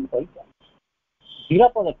अतिक्रम कर धीर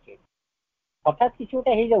पदक्षेप हठात किसी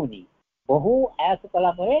गोटे हो जाऊनी बहु आयास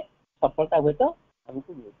कला सफलता हुए तो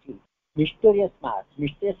आमको मिलूँ मिस्टीरियस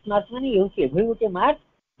मार्क मान ये गोटे मार्क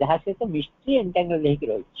जहाँ सहित मिस्ट्री एंटांगल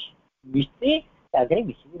रही मिस्ट्री ताधे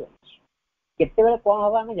मिसिक रही केते कौन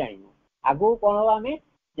हम आम जानू आगू कौन हम आम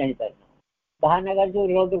जापर बाहानगर जो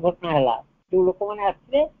रेल दुर्घटना है जो लोक मैंने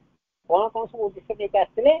आसते कौन कौन सब उद्देश्य लेके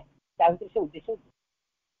आसते से उद्देश्य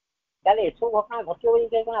ताले एसब घटना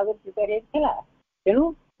घटे आगे प्रिपेयर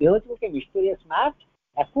तेणु ये हूँ गोटे मिस्टीरियस मार्क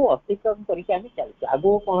या अतिक्रम करके चलु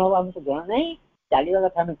आगू कौन हम आमको जना ना चलवा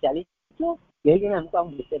कथा आम चलीचु यही आमको आम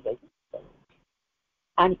विषय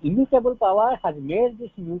and immutable power has made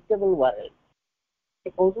this mutable world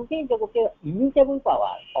कहते जो गोटे इम्यूटेबल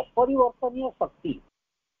पावर अपरिवर्तनीय शक्ति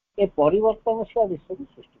ए परिवर्तनशील विश्व को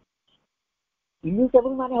सृष्टि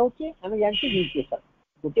इम्यूटेबल मान हूँ आम जानते म्यूटेशन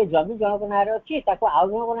गोटे जमी जनक ना अच्छी आउ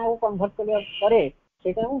जन ना कन्भर्ट करे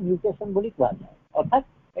म्यूटेशन बोली कहुए अर्थात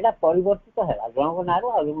यहाँ परिवर्तित है जनक ना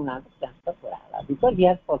आउ जन ना ट्रांसफर कराला बिकज ही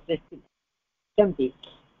हैज परचेज्ड सेमती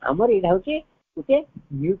आमर यहाँ हूँ गोटे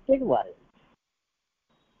म्यूटेड वर्ल्ड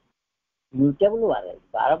म्यूटेबल वर्ल्ड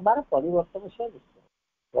बारंबार परिवर्तनशील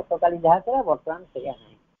विश्व गतकाली जहाँ था बर्तमान से ना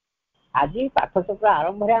आज पाठचक्र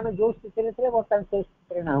आरंभ आम जो स्थित थे बर्तमान से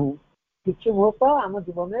स्थित ना कि मुहूर्त आम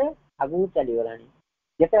जीवन में आगू चलीगला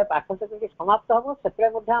जिते पाठचक्र समाप्त हम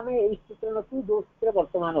से आम यही स्थित नु जो स्थित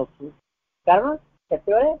बर्तमान अच्छु कारण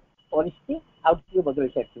से परिस्थिति आउ बदल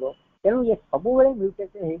सारी तेणु ये सब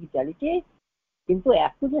म्यूटेशन हो चली किंतु या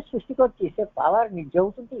सृष्टि कर पावर निज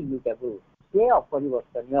होती इम्यूटेबल सी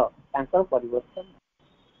अपरिवर्तनीय परिवर्तन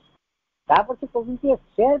तापर से कहते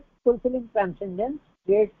self fulfilling transcendence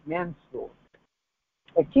creates man soul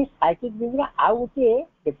एठी साइकिक बीइंग आउ गोटे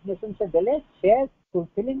डेफिनेशन से देले सेल्फ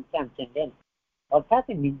फुलफिलिंग ट्रांसेंडेंस अर्थात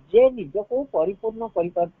निजे निज को परिपूर्ण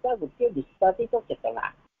कर गोटे विस्तापित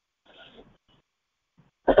चेतना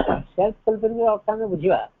सेल्फ फुलफिलिंग अर्थ आम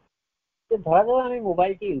बुझा धरा जाओ आम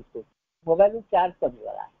मोबाइल टी यूज कर मोबाइल चार्ज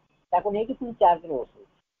करगला नहीं पुणी चार्ज बसो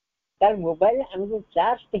तार मोबाइल आम जो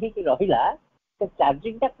चार्ज रहा तो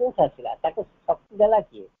चार्जिंग कौट आसला शक्ति देला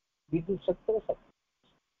किए विद्युत शक्ति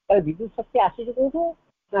शक्ति विद्युत शक्ति आसी कौटू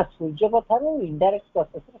ना सूर्य कथार इनडायरेक्ट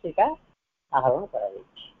प्रोसेस से आहरण कर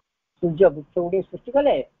सूर्य वृक्ष गुड़े सृष्टि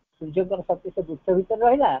कले सूर्य शक्ति से वृक्ष भितर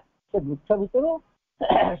रहा से वृक्ष भितर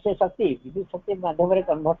से शक्ति विद्युत शक्ति मध्यम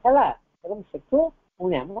कन्भर्ट है सेठू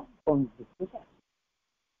पुणी आम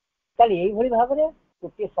ताले यही भाव में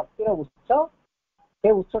गोटे शक्तिर उत्स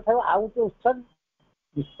से उत्स ठार आउ गोटे उत्स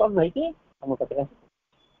निष्पन्न होती आम पाखे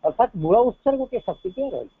अर्थात मूल उत्सर गोटे शक्ति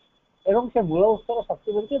रही एवं से मूल उत्तर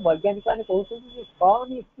शक्ति बोलिए वैज्ञानिक मैंने कहते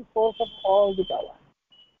सन is the source of all the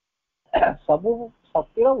power सबु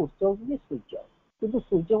शक्तिर उत्स होउछि सूर्य किंतु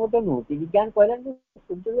सूर्य मते नुहति विज्ञान कहलान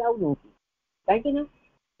सूर्य भी आउ नुहति कहीं ना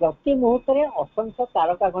प्रति मुहूर्त असंख्य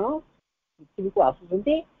तारकागण पृथ्वी को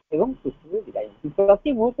आसुचंती एवं पृथ्वी विदाय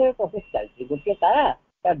प्रति मुहूर्त प्रोसेस चलती गोटे तारा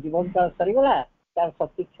तार जीवन काल सरीगला तार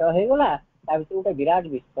शक्ति क्षय होगला ता भीतर गोटे विराट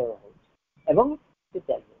विस्फोरण होउछि एवं से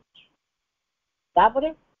चल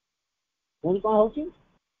तापरे पुणी कौन होउछि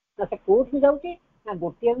ना से कोर्ट में जाउछि ना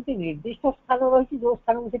गोटे एमती निर्दिष्ट स्थान रही जो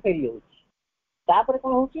स्थान से फेरी जाउछि तापरे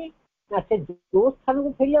कौन होउछि ना से जो स्थान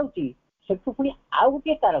को फेरी जाउछि सेठु पुणी आउ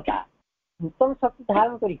गोटे तारका नूतन शक्ति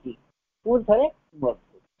धारण करिकी पुणी थरे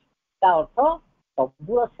मरछि ता अर्थ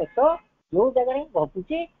सबुर शेष जो जगह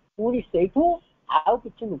घटुची पुणी सेठू आउ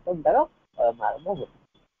किछि नूतन तार आरंभ हो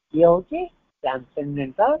ये होची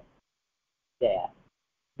ट्रांसेंडेंटल दया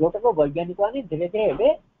जोटा को वैज्ञानिक माने धीरे धीरे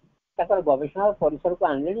एबे ताकर गवेषणा परिसर को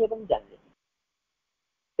आनलेनी एवं जानले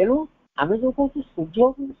तेणु आम जो कहूँ सूर्य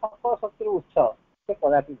हूँ सकल शक्तिर उत्स से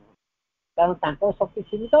कदापि नुह कारण तांकर शक्ति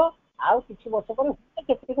सीमित आउ किछि वर्ष पर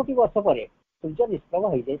केते कोटी वर्ष पर सूर्य निष्प्रभ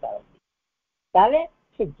हो जाय पारती ताले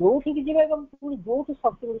से जोठी जीवे एवं पुणी जोठी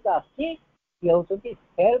शक्ति गुड़िक आसी होती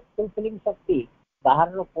सेल्फ फुलफिलिंग शक्ति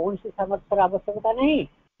बाहर कौन सी सामर्थ्य आवश्यकता नहीं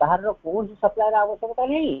बाहर कौन सी सप्लायर आवश्यकता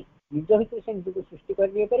नहीं निज भीतर से निज को सृष्टि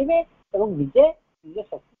करेंगे एवं निजे निज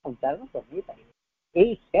शक्ति संचालन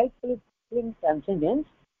करें सेल्फ फुलफिलिंग ट्रांसेंडेंस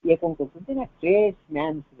ये कौन करते ना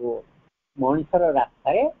ट्रेड्समैन रोड मनुष्यर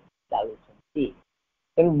रास्तार चलुंट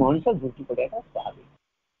तेणु मनुष्य झुटी पड़ा स्वाभाविक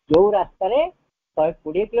जो रास्तार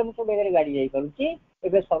 120 किलोमीटर बेगे गाड़ी जाई पारुची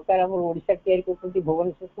एबे सरकार हमर ओडिसा तयारी करछंती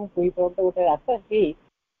भुवनेश्वर को कोई पर्यंत गोटे रास्ता सी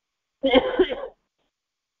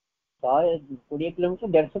 120 किलोमीटर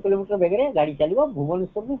 150 किलोमीटर बेगे गाड़ी चलिबो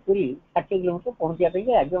भुवनेश्वर को पूरी 60 किलोमीटर पहुंचिया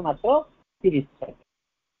पे आगे मात्र 30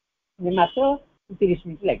 सेकंड मात्र 30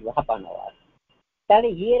 मिनिट लागो हाफ एन आवर ताले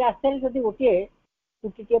ये रास्ता जदि गोटे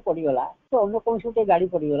टूटी के पड़ीगला तो अन्य कौन गोटे गाड़ी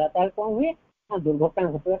पड़ीगला ताले कौन हुए ना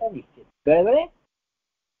दुर्घटना घटवाटा निश्चित बेले बेले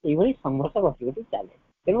ये संघर्ष घटी घटी चले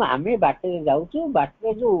तेणु आम बाटे जाऊँ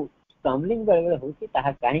बाटे जो स्टम्बलिंग बेले बेले होती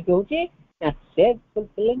कहीं होती सेल्फ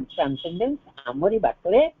फुलफिलिंग ट्रांसेंडेंस आमरी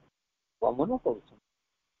बाटे गमन कर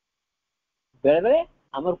बेले बेले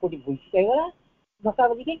आमर कोटी भूलचुक होगा धक्का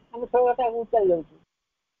बजिकी आम सब बाटे आगे चल जाऊँ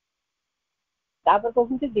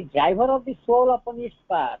कहते the driver of the soul upon its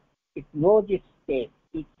path it knows it's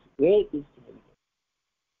step it's way is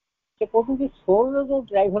से कहते सोल जो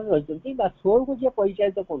ड्राइवर रही सोल को जी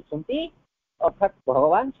परिचालित अर्थात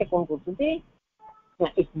भगवान से कौन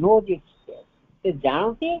कर नोज इट्स स्टेप से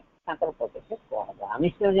जानती पदक्षेप कौन हम आम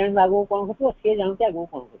सीना जान आगे कौन घटो सी जानते आगे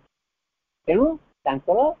कौन घट तेणु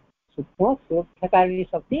सूक्ष्म सुरक्षाकारिणी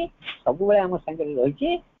शक्ति सब आम सागर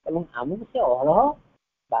रही आमको से अहरह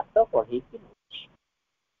बात पढ़े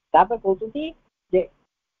कहते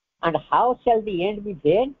and how shell the end B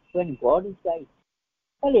then when God is guide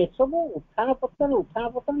ताले सब उत्थान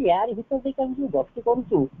पतन यार भीतर देखिए हम जो गति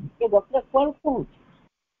करूँ ये गति कौन कहूँ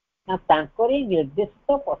ना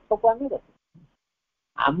निर्देशित पथ को आम रखु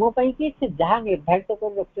आम कि से जहाँ निर्धारित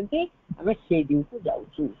कर रखते आम से दिव को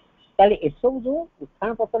जाऊँ ताले एसबू जो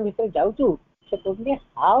उत्थान पतन भीतर जाऊँ से कहते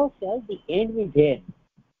how shell the end B then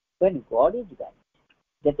when God is guide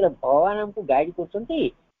जिते भगवान आमको गाइड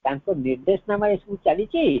कर निर्देशनामा ये सब चली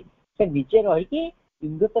से निजे रही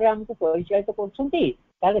इंगित आमको परिचालित कर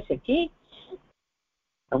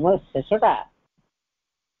आम शेषटा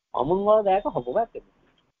अमंगलदायक हम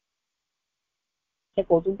से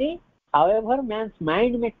कहते हाउएवर मैन्स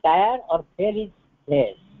माइंड में टायर और फेल हिज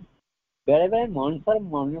फ्लेश बेले बेले मनुष्य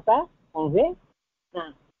मनटा कौन हुए ना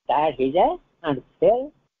टायर हो जाए एंड फेल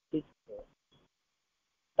हिज फ्लेश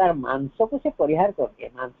तार मांस को से परिहार करके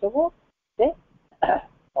मांस को से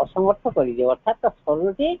असमर्थ कर दिए अर्थात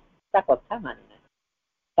शरीर कथा माने ना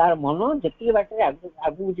तार मन जी बाटे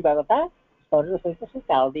आगू जावा कथा शरीर सहित से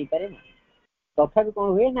चाल दे पारे ना तथा कौन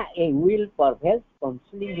हुए ना ए will परभेल्स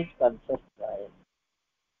concealing his conscious choice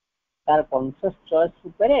तार कॉन्शियस चॉइस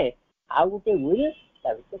ऊपर आउ गोटे विल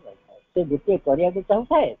से गोटे करने को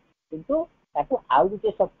चाहूए किंतु आउ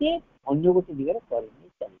गोटे शक्ति अन्य गोटे दिगरे कर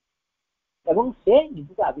चले से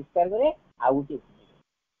निजक आविष्कार करे आउ गोटे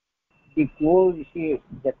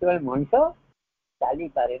जिते मनुष्य चली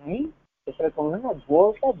पारे नहीं से कौन है ना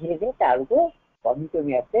बोर्डटा धीरे धीरे ताड़ को कमी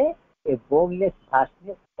कमी आसे ए बोनलेस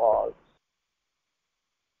फास्टनेस फॉल्स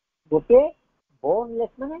गोटे बोनलेस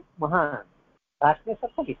माने महान फास्टनेस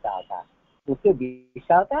अर्थ विशालता गोटे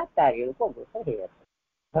विशालता तार को अग्रसर हो जाए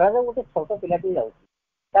धरा जाऊ गोटे छोट पिलाटी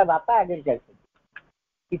जाऊँ बापा आगे चलते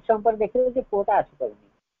किछ समय पर देखिए पुआटा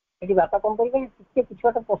आसपार ସେଠି ବାପା କଣ କରିବେ ଟିକେ କିଛି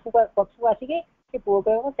ବାଟ ପଛକୁ ଆସିକି ସେ ପୁଅ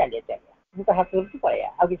କହିବ ଚାଲିଆ ଚାଲିଆ ମୁଁ ତ ହାତ ଧରୁଛି ପଳେଇବା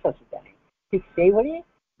ଆଉ କିଛି ଅସୁବିଧା ନାହିଁ। ଠିକ ସେଇଭଳି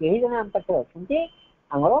କେହି ଜଣେ ଆମ ପାଖରେ ଅଛନ୍ତି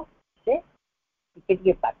ଆମର ସେ ଟିକେ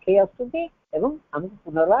ଟିକେ ପାଖେଇ ଆସୁଛନ୍ତି ଏବଂ ଆମକୁ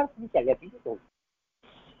ପୁନର୍ବାର ପୁଣି ଚାଲିବା ପାଇଁ କହୁଛୁ।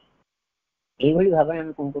 এইଭଳି ଭାବରେ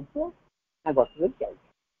ଆମେ କଣ କରୁଛୁ ନା ଗତି କରି ଚାଲିଛୁ।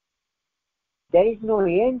 There is no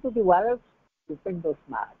end to the world's stupendous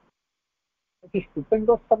march. ଏଠି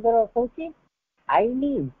stupendous ଶବ୍ଦର ଅର୍ଥ ହେଉଛି ହାଇଲି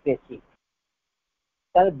ଇମ୍ପ୍ରେସିଭ।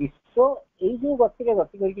 ତାର ବିଶ୍ୱ ଏଇ ଯୋଉ ଗତିରେ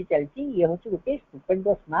ଗତି କରିକି ଚାଲିଛି ଇଏ ହଉଛି ଗୋଟେ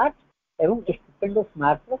stupendous march ଏବଂ ଏ stupendous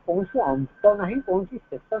marchର କୌଣସି ଅନ୍ତ ନାହିଁ, କୌଣସି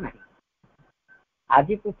ଶେଷ ନାହିଁ।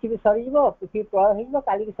 ଆଜି ପୃଥିବୀ ସରିଯିବ, ପୃଥିବୀ ପ୍ରଳୟ ହେଇଯିବ,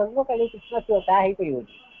 କାଲିକି ସରିଯିବ, କାଲି କିଛି ନଥିବ, ତାହା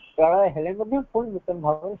ହେଇପାରିବନି। ପ୍ରଳୟ ହେଲେ ମଧ୍ୟ ପୁଣି ନୂତନ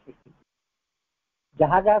ଭାବରେ ସୃଷ୍ଟି।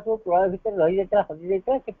 ଯାହା ଯାହା ସବୁ ପ୍ରଳୟ ଭିତରେ ରହିଯାଇଥିଲା, ହଜି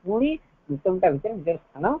ଯାଇଥିଲା, ସେ ପୁଣି ନୂତନତା ଭିତରେ ନିଜର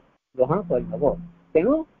ସ୍ଥାନ ଗ୍ରହଣ କରିନେବ।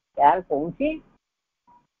 ତେଣୁ ଏହାର କୌଣସି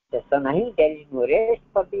ଶେଷ ନାହିଁ। There is no rest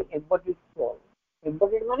for the embodied soul.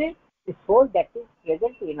 Embodied ମାନେ the soul that is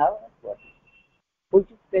present in our body, which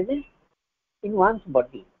is present in one's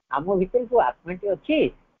body. ଆମ ଭିତରେ ଯୋଉ ଆତ୍ମାଟି ଅଛି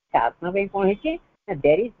ସେ ଆତ୍ମା ପାଇଁ କଣ ହେଇଛି ନା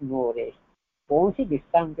there is no rest. କୌଣସି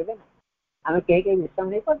ବିଶ୍ରାମ ଦେବେ ନାହିଁ। ଆମେ କେହି କେହି ବିଶ୍ରାମ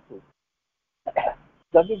ନେଇପାରୁଛୁ?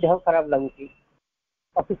 ଯଦି ଦେହ ଖରାପ ଲାଗୁଛି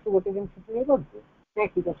ଅଫିସରୁ ଗୋଟେ ଦିନ ଛୁଟି ନେଇପାରୁଛୁ? ନାଇଁ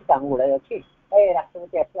ଠିକ ଅଛି କାମ ଗୁଡ଼ାଏ ଅଛି,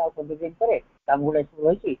 ରାଷ୍ଟ୍ରପତି ଆସିଲା ଆଉ 15 ଦିନ ପରେ କାମ ଗୁଡ଼ାଏ ସବୁ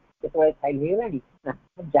ରହିଛି, କେତେବେଳେ ଫାଇଲ ହେଇଗଲାଣି ନା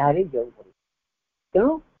ଯାହାହେଲେ ଯିବାକୁ ପଡ଼ିବ।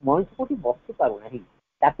 ତେଣୁ ମଣିଷ କୋଉଠି ବସି ପାରୁନାହିଁ,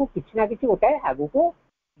 ତାକୁ କିଛି ନା କିଛି ଗୋଟାଏ ଆଗକୁ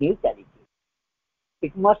ନେଇ ଚାଲିଛି।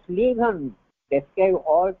 It must live and describe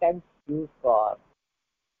all times due course.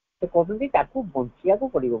 ସେ କହୁଛନ୍ତି ତାକୁ ବଞ୍ଚିବାକୁ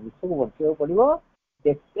ପଡିବ, ବିଶ୍ୱକୁ ବଞ୍ଚିବାକୁ ପଡିବ।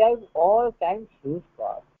 describe all times due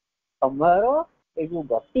course. ସମୟର ଏଇ ଯୋଉ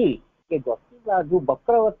ଗତି, ଏ ଗତି ବା ଯୋଉ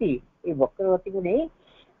ବକ୍ରଗତି, ଏଇ ବକ୍ରଗତିକୁ ନେଇ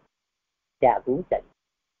ସେ ଆଗକୁ ଚାଲିବ।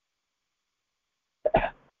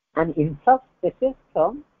 And influx passes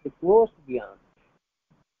from the close beyond.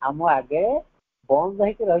 ଆମ ଆଗରେ ବନ୍ଦ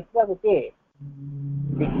ହେଇକି ରହିଥିବା ଗୋଟିଏ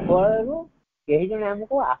ଦିଗ୍ବଳୟରୁ କେହି ଜଣେ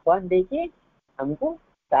ଆମକୁ ଆହ୍ୱାନ ଦେଇକି ଆମକୁ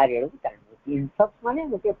ତାରି ଆଡ଼କୁ ଟାଣିବ। ଇନଫ୍ଲକ୍ସ ମାନେ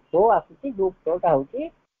ଗୋଟିଏ ଫ୍ଲୋ ଆସୁଛି, ଯୋଉ ଫ୍ଲୋଟା ହଉଛି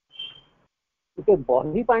ଗୋଟେ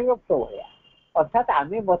ବନ୍ଧି ପାଣିର ଫ୍ଲୋ ଭଳିଆ। ଅର୍ଥାତ୍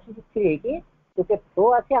ଆମେ ବସିକି ସ୍ଥିର ହେଇକି ଗୋଟେ ଫ୍ଲୋ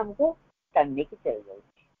ଅଛି ଆମକୁ ଟାଣି ନେଇକି ଚାଲି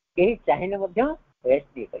ଯାଉଛି। କେହି ଚାହିଁଲେ ମଧ୍ୟ ରେଷ୍ଟ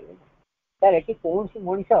ନେଇପାରିବେ ନାହିଁ। ତାର ଏଠି କୌଣସି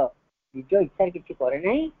ମଣିଷ ନିଜ ଇଚ୍ଛାରେ କିଛି କରେ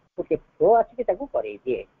ନାହିଁ, ଗୋଟେ ଫ୍ଲୋ ଆସିକି ତାକୁ କରେଇ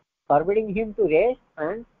ଦିଏ। forbidding him to rest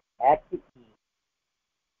and at ease.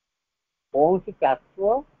 କୌଣସି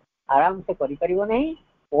କାର୍ଯ୍ୟ ଆରାମ ସେ କରିପାରିବ ନାହିଁ,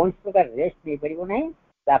 କୌଣସି ପ୍ରକାର ରେଷ୍ଟ ନେଇପାରିବ ନାହିଁ,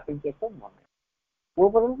 ତା ପାଇଁ କେତେ ମନା। ପୁଅ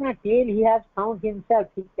ପର୍ଯ୍ୟନ୍ତ ନା till he has found himself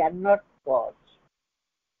he cannot pause.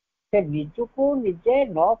 ସେ ନିଜକୁ ନିଜେ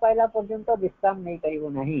ନ ପାଇଲା ପର୍ଯ୍ୟନ୍ତ ବିଶ୍ରାମ ନେଇପାରିବ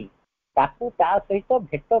ନାହିଁ। ତାକୁ ତା ସହିତ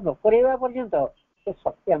ଭେଟ ନ କରେଇବା ପର୍ଯ୍ୟନ୍ତ ସେ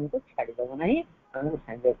ଶକ୍ତି ଆମକୁ ଛାଡ଼ିଦେବ ନାହିଁ, ଆମକୁ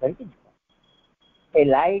ସାଙ୍ଗରେ ଧରିକି ଯିବ। A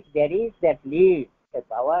light there is that leads, a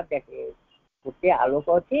power that is. ଗୋଟେ ଆଲୋକ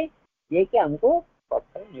ଅଛି ଯିଏକି ଆମକୁ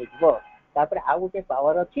ପଥରେ ନେଇଯିବ। ତାପରେ ଆଉ ଗୋଟେ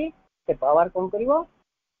ପାୱାର ଅଛି, ସେ ପାୱାର କଣ କରିବ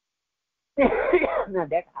ନା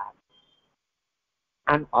that act.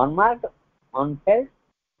 And unmarked, unfelt,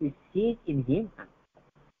 is sees in him.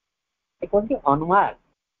 ସେ କୁହନ୍ତି unmarked,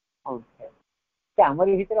 unfelt. ସେ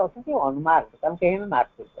ଆମରି ଭିତରେ ଅଛନ୍ତି unmarked, ତାଙ୍କୁ କେହି ଆମେ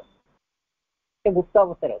ମାର୍କ କରିପାରୁନୁ, ସେ ଗୁପ୍ତ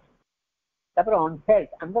ଅବସ୍ଥାରେ ଅଛନ୍ତି। ତାପରେ unfelt,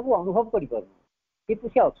 ଆମେ ତାକୁ ଅନୁଭବ କରିପାରୁନୁ, କିନ୍ତୁ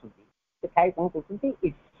ସେ ଅଛନ୍ତି, ସେ ଥାଇ କଣ କରୁଛନ୍ତି।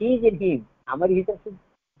 it sees in him, ଆମରି ଭିତରେ ସେ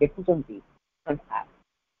ଦେଖୁଛନ୍ତି। and act.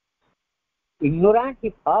 Ignorant, he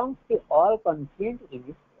found the all conscient in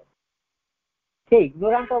his head. ସେ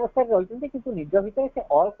ignorant ଅବସ୍ଥାରେ ରହିଛନ୍ତି, କିନ୍ତୁ ନିଜ ଭିତରେ ସେ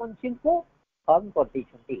all conscient କୁ ଫର୍ମ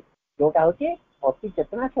କରିଦେଇଛନ୍ତି। ଯୋଉଟା ହଉଛି ଅତି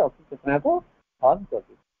ଚେତନା, ସେ ଅତି ଚେତନାକୁ ଫର୍ମ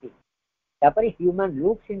କରିଦେଇଛନ୍ତି। ତାପରେ human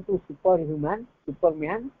looks into superman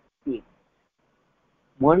speaks.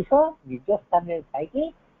 ମଣିଷ ନିଜ ସ୍ଥାନରେ ଥାଇକି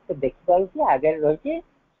ସେ ଦେଖିପାରୁଛି ଆଗରେ ରହିଛି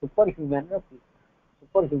ସୁପର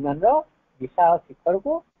ହ୍ୟୁମାନର ବିଶାଳ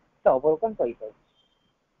ଶିଖରକୁ ସେ ଅବଲୋକନ କରିପାରୁଛି।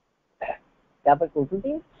 ତାପରେ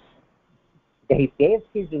କହୁଛନ୍ତି he paves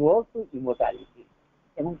his road to immortality.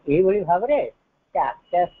 ଏବଂ ଏଇଭଳି ଭାବରେ ସେ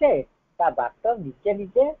ଆସ୍ତେ ଆସ୍ତେ ତା ବାଟ ନିଜେ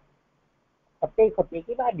ନିଜେ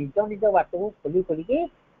ଖଟେଇକି ବା ନିଜ ନିଜ ବାଟକୁ ଖୋଲିକି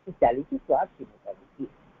ସେ ଚାଲିଛି towards immortality।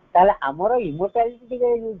 ତାହେଲେ ଆମର ଇମୋର୍ଟାଲିଟି ଟିକେ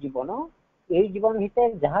ଯୋଉ ଜୀବନ, ଏଇ ଜୀବନ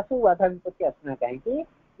ଭିତରେ ଯାହା ସବୁ ବାଧା ବିପତ୍ତି ଆସୁନା କାହିଁକି,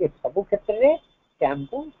 ଏ ସବୁ କ୍ଷେତ୍ରରେ ସେ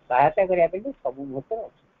ଆମକୁ ସହାୟତା କରିବା ପାଇଁ ସବୁ ମୁହୂର୍ତ୍ତରେ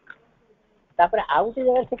ଅଛି। ତାପରେ ଆଉ ଗୋଟେ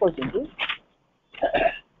ଜାଗାରେ ସେ କହିଛନ୍ତି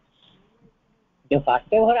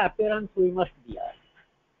whatever appearance we must bear.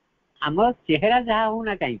 ଆମର ଚେହେରା ଯାହା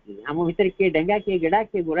ହଉନା କାହିଁକି, ଆମ ଭିତରେ କିଏ ଡେଙ୍ଗା, କିଏ ଗେଡା,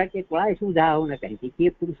 କିଏ ଗୋରା, କିଏ କଳା, ଏସବୁ ଯାହା ହଉନା କାହିଁକି, କିଏ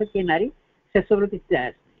ପୁରୁଷ କିଏ ନାରୀ, ସେସବୁର କିଛି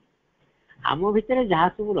ଆସ ନାହିଁ। ଆମ ଭିତରେ ଯାହା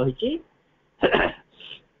ସବୁ ରହିଛି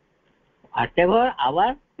whatever our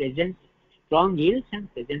present strong ills and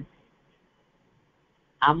present,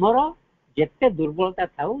 ଆମର ଯେତେ ଦୁର୍ବଳତା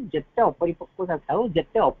ଥାଉ, ଯେତେ ଅପରିପକ୍ୱତା ଥାଉ,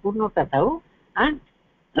 ଯେତେ ଅପୂର୍ଣ୍ଣତା ଥାଉ, and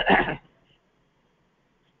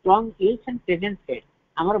strong ills and present fate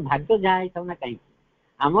ଆମର ଭାଗ୍ୟ ଯାହା ହେଇଥାଉ ନା କାହିଁକି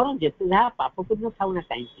ଆମର ଯେତେ ଯାହା ପାପ ପୁଣ୍ୟ ଥାଉ ନା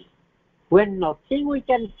କାହିଁକି when nothing we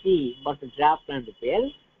can see but draft and bell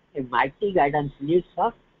a mighty guidance leads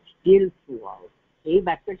us still throughout ଏଇ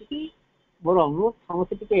ବାକ୍ୟଟିକି ମୋର ଅନୁରୋଧ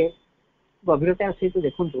ସମସ୍ତେ ଟିକେ ଗଭୀରତାର ସହିତ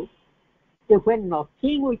ଦେଖନ୍ତୁ ଯେ when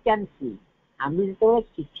nothing we can see ଆମେ ଯେତେବେଳେ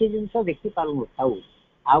କିଛି ଜିନିଷ ଦେଖିପାରୁନଥାଉ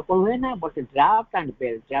ଆଉ କ'ଣ ହୁଏ ନା ବଟ୍ ଡ୍ରାଫ୍ଟ ଆଣ୍ଡ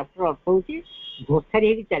ବେଲ୍ ଡ୍ରାଫ୍ଟର ଅର୍ଥ ହେଉଛି ଘୋଷାରି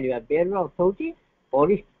ହେଇକି ଚାଲିବା ବେଲ୍ର ଅର୍ଥ ହେଉଛି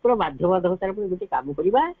ପରିସ୍ଥିତିର ବାଧ୍ୟବାଧକତାର ଉପରେ ଗୋଟେ କାମ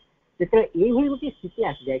କରିବା ଯେତେବେଳେ ଏଇଭଳି ଗୋଟେ ସ୍ଥିତି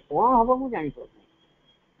ଆସିଯାଏ କ'ଣ ହବ ମୁଁ ଜାଣିପାରୁନି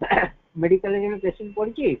ମେଡିକାଲରେ ଜଣେ ପେସେଣ୍ଟ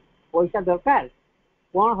ପଡ଼ିଛି ପଇସା ଦରକାର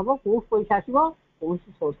କ'ଣ ହବ କୋଉଠୁ ପଇସା ଆସିବ କୌଣସି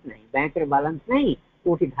ସୋର୍ସ ନାହିଁ ବ୍ୟାଙ୍କରେ ବାଲାନ୍ସ ନାହିଁ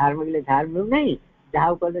କୋଉଠି ଧାର ମାଗିଲେ ଧାର ମିଳୁନାହିଁ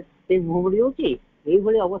ଯାହାକୁ କହିଲେ ସେ ମୁହଁ ମୋଡ଼ି ଦେଉଛି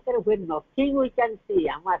এইভଳି ଅବସ୍ଥାରେ ହୁଏ ନଥିଙ୍ଗ ୱି କ୍ୟାନ୍ ସି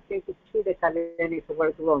ଆମ ଆଖିରେ କିଛି ଦେଖାଯାଏନି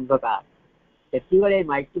ସବୁବେଳେ ସବୁ ଅନ୍ଧକାର ସେତିକିବେଳେ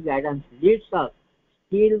ମାଇଟି ଗାଇଡାନ୍ସ ଲିଡ୍ସ ଅସ୍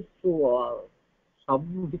ଷ୍ଟିଲ୍ ଥ୍ରୁ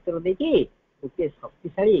ସବୁ ଭିତର ଦେଇକି ଗୋଟିଏ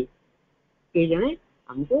ଶକ୍ତିଶାଳୀ କେହି ଜଣେ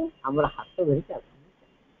ଆମକୁ ଆମର ହାତ ଧରିକି ଆସନ୍ତି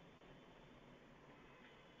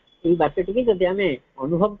ଏଇ ବାକ୍ୟଟିକି ଯଦି ଆମେ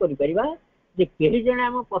ଅନୁଭବ କରିପାରିବା ଯେ କେହି ଜଣେ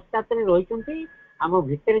ଆମ ପଶ୍ଚାତରେ ରହିଛନ୍ତି ଆମ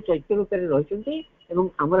ଭିତରେ ଚୈତ୍ୟ ରୂପରେ ରହିଛନ୍ତି ଏବଂ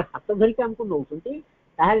ଆମର ହାତ ଧରିକି ଆମକୁ ନେଉଛନ୍ତି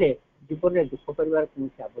ତାହେଲେ ଜୀବନରେ ଦୁଃଖ କରିବାର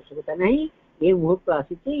କୌଣସି ଆବଶ୍ୟକତା ନାହିଁ ଏ ମୁହୂର୍ତ୍ତ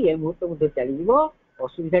ଆସିଛି ଏ ମୁହୂର୍ତ୍ତ ମଧ୍ୟ ଚାଲିଯିବ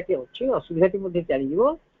ଅସୁବିଧାଟି ଅଛି ଅସୁବିଧାଟି ମଧ୍ୟ ଚାଲିଯିବ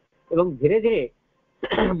ଏବଂ ଧୀରେ ଧୀରେ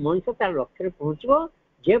ମଣିଷ ତାର ଲକ୍ଷ୍ୟରେ ପହଞ୍ଚିବ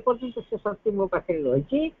ଯେ ପର୍ଯ୍ୟନ୍ତ ସେ ଶକ୍ତି ମୋ ପାଖରେ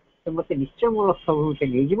ରହିଛି ସେ ମୋତେ ନିଶ୍ଚୟ ମୋ ଲକ୍ଷ୍ୟ ଅଭିମୁଖେ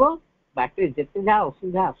ନେଇଯିବ ବାଟରେ ଯେତେ ଯାହା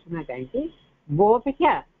ଅସୁବିଧା ଆସୁନା କାହିଁକି ମୋ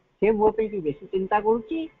ଅପେକ୍ଷା ସେ ମୋ ପାଇଁ ବେଶୀ ଚିନ୍ତା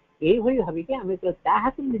କରୁଛି এইଭଳି ଭାବିକି ଆମେ ଯେତେବେଳେ ତା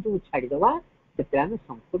ହାତରୁ ନିଜକୁ ଛାଡ଼ିଦେବା ସେତେବେଳେ ଆମେ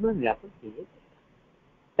ସମ୍ପୂର୍ଣ୍ଣ ନିରାପଦ ହେଇଯାଇପାରିବା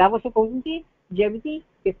ତାପରେ ସେ କହୁଛନ୍ତି ଯେମିତି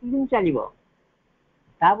କେତେ ଦିନ ଚାଲିବ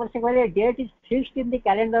ତାପରେ ସେ କହିଲେ date is fixed in the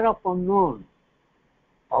calendar of unknown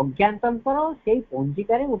ଅଜ୍ଞାତଙ୍କର ସେଇ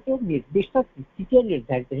ପଞ୍ଜିକାରେ ଗୋଟେ ନିର୍ଦ୍ଦିଷ୍ଟ ତିଥିଟିଏ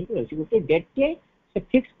ନିର୍ଦ୍ଧାରିତ ହେଇକି ରହିଛି ଗୋଟେ ଡେଟ୍ଟିଏ ସେ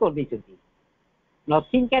ଫିକ୍ସ କରିଦେଇଛନ୍ତି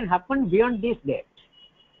Nothing can ହାପନ୍ beyond this date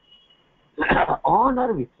on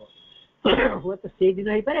or before ହୁଏତ ସେଇ ଦିନ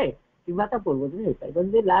ହେଇପାରେ କିମ୍ବା ତା ପୂର୍ବ ଦିନ ହେଇପାରେ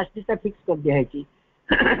ଯେମିତି ଲାଷ୍ଟ ଡେଟ୍ଟା ଫିକ୍ସ କରିଦିଆହେଇଛି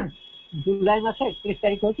ଜୁଲାଇ ମାସ 31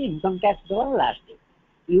 ତାରିଖ ହେଉଛି ଇନକମ୍ ଟ୍ୟାକ୍ସ ଦେବାର last date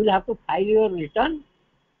you will have to file your return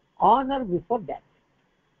on or before that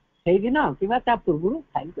ସେଇଦିନ କିମ୍ବା ତା ପୂର୍ବରୁ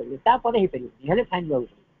ଫାଇଲ କରିବେ ତାପରେ ହେଇପାରିବନି ହେଲେ ଫାଇନ ଦେବାକୁ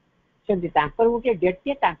ପଡ଼ିବ ସେମିତି ତାଙ୍କର ଗୋଟେ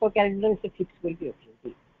ଡେଟ୍ଟିଏ ତାଙ୍କ କ୍ୟାଲେଣ୍ଡରରେ ସେ ଫିକ୍ସ କରିକି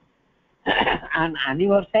ରଖିଛନ୍ତି an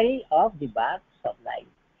anniversary of the birth of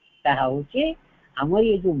life ତାହା ହେଉଛି ଆମର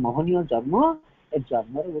ଏ ଯୋଉ ମହନୀୟ ଜନ୍ମ ଏ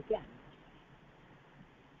ଜନ୍ମର ଗୋଟେ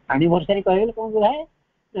ଆନିଭର୍ସାରୀ କହିଲେ କ'ଣ ବୁଝାଏ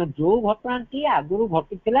ଯୋଉ ଘଟଣାଟି ଆଗରୁ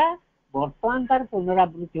ଘଟିଥିଲା ବର୍ତ୍ତମାନ ତାର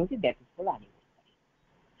ପୁନରାବୃତ୍ତି ହେଉଛି ଦ୍ୟାଟ୍ ଇଜ୍ କଲ୍ଡ ଆନିଭର୍ସାରୀ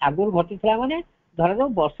ଆଗରୁ ଘଟିଥିଲା ମାନେ ଧରାଯାଉ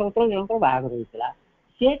ବର୍ଷ ତଳେ ଜଣଙ୍କର ବାହାଘର ହେଇଥିଲା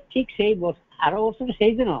ସେ ଠିକ ସେଇ ବର୍ଷ ଆର ବର୍ଷରୁ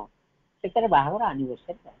ସେଇଦିନ ସେ ତାର ବାହାଘର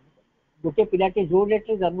ଆନିଭର୍ସାରୀ ଗୋଟେ ପିଲାଟି ଯୋଉ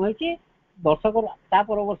ଡେଟ୍ରେ ଜନ୍ମ ହେଇଛି ବର୍ଷକ ତା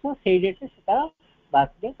ପର ବର୍ଷ ସେଇ ଡେଟ୍ରେ ସେ ତାର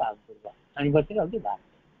ବାର୍ଥଡେ ପାଳନ କରିବା ଆନିଭର୍ସାରୀ ହେଉଛି ବାର୍ଥଡେ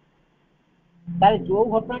ତାର ଯୋଉ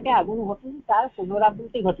ଘଟଣାଟି ଆଗରୁ ଘଟୁଛି ତାର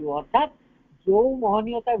ପୁନରାବୃତ୍ତି ଘଟିବ ଅର୍ଥାତ୍ ଯୋଉ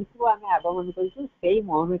ମହନୀୟତା ଭିତରୁ ଆମେ ଆଗମନ କରିଛୁ ସେଇ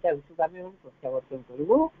ମହନୀୟତା ଭିତରକୁ ଆମେ ପ୍ରତ୍ୟାବର୍ତ୍ତନ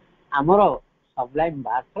କରିବୁ ଆମର ସବଲାଇମ୍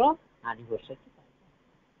ବାର୍ଥର ଆନିଭର୍ସାରୀ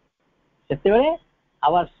ସେତେବେଳେ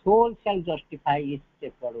our soul shall justify its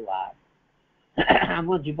sacred word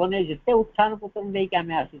ଆମ ଜୀବନରେ ଯେତେ ଉତ୍ଥାନ ପତନ ଦେଇକି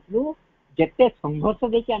ଆମେ ଆସିଛୁ ଯେତେ ସଂଘର୍ଷ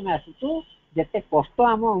ଦେଇକି ଆମେ ଆସିଛୁ ଯେତେ କଷ୍ଟ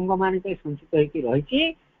ଆମ ଅଙ୍ଗମାନଙ୍କରେ ସଞ୍ଚିତ ହେଇକି ରହିଛି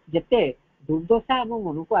ଯେତେ ଦୁର୍ଦ୍ଦଶା ଆମ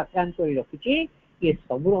ମନକୁ ଆକ୍ରାନ୍ତ କରି ରଖିଛି ଏ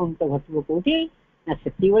ସବୁର ଅନ୍ତ ଘଟିବ କୋଉଠି ନା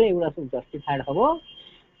ସେତିକିବେଳେ ଏଗୁଡ଼ା ସବୁ ଜଷ୍ଟିଫାଏଡ୍ ହବ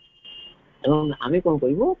ଏବଂ ଆମେ କ'ଣ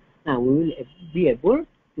କରିବୁ ନା we will be able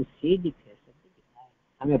to see the face of the divine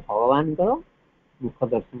ଆମେ ଭଗବାନଙ୍କର ମୁଖ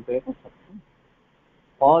ଦର୍ଶନ କରିବାକୁ ସକ୍ଷମ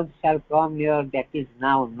all shall come near that is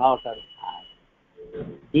now not or far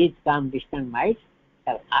these come distant might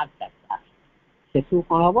shall act at last ସେଠୁ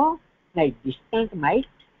କ'ଣ ହବ ନା distant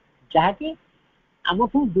might ଯାହାକି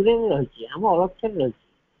ଆମଠୁ ଦୂରରେ ରହିଛି ଆମ ଅଲକ୍ଷ୍ୟରେ ରହିଛି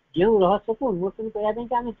ଯେଉଁ ରହସ୍ୟକୁ ଉନ୍ମୋଚନ କରିବା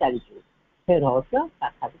ପାଇଁ ଆମେ ଚାଲିଛୁ ସେ ରହସ୍ୟ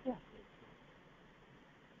ପାଖାପାଖି ଆସିଛି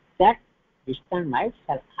that distant might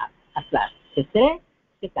shall act at last ସେଥିରେ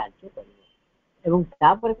ସେ କାର୍ଯ୍ୟ କରିବ ଏବଂ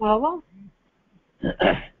ତାପରେ କ'ଣ ହବ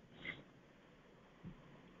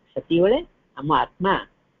ସେତିକିବେଳେ ଆମ ଆତ୍ମା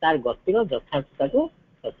ତାର ଗତିର ଯଥାର୍ଥତାକୁ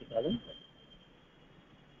ପ୍ରତିପାଦନ କରେ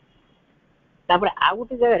ତାପରେ ଆଉ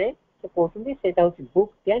ଗୋଟେ ଜାଗାରେ ସେ କହୁଛନ୍ତି ସେଇଟା ହେଉଛି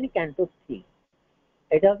ବୁକ୍ 10 canto 3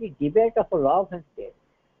 ଏଇଟା ହେଉଛି debate of love and death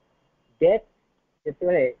death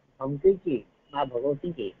ଯେତେବେଳେ ଧମକେଇଛି ମା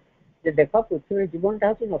ଭଗବତୀକି ଯେ ଦେଖ ପୃଥିବୀର ଜୀବନଟା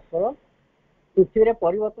ହେଉଛି ନଶ୍ୱର ପୃଥିବୀରେ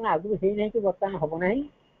ପରିବର୍ତ୍ତନ ଆଗରୁ ହେଇନାହିଁ କି ବର୍ତ୍ତମାନ ହବ ନାହିଁ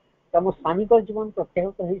ତମ ସ୍ୱାମୀଙ୍କ ଜୀବନ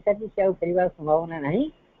ପ୍ରତ୍ୟାହୃତ ହେଇସାରିଛି ସେ ଆଉ ଫେରିବାର ସମ୍ଭାବନା ନାହିଁ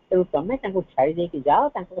ତେଣୁ ତମେ ତାଙ୍କୁ ଛାଡ଼ି ଦେଇକି ଯାଅ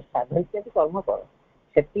ତାଙ୍କର ଶ୍ରାଦ୍ଧ ଇତ୍ୟାଦି କର୍ମ କର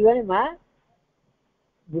ସେତିକିବେଳେ ମା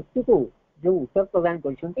ମୃତ୍ୟୁକୁ ଯୋଉ ଉତ୍ତର ପ୍ରଦାନ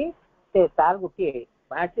କରିଛନ୍ତି ସେ ତାର ଗୋଟିଏ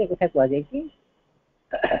ପାର୍ଟରେ କଥା କୁହାଯାଇଛି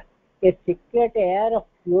ଏ secret air of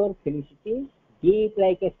ପ୍ୟୁର Felicity deep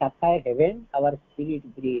like a sapphire heaven our spirit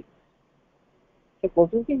breathes से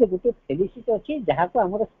कहते हैं गोटे फेलिसिटी अच्छी जहाँ को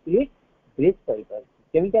आम स्पिरिट ब्रीथ कर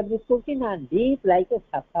केमिटा ब्रीथ कर ना deep like a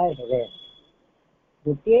sapphire heaven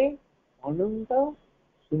गोटे अनंत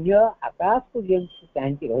शून्य आकाश को जो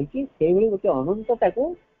चाहती रही से गोटे अनंतता को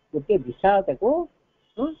गोटे विशालता को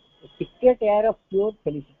secret air of pure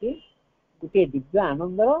felicity गोटे दिव्य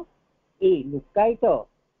आनंदर ये लुकायित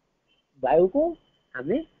वायु को आम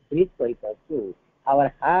ब्रीथ कर our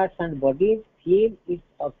hearts and bodies feel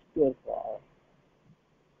it's obscure call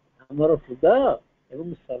हमर हृदय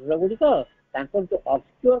एवं शरीर गुड़िक जो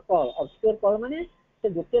ऑब्सक्योर कॉल माने से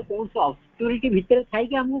गोटे कौन से ऑब्सक्योरिटी भितर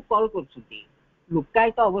थी आमको कॉल कर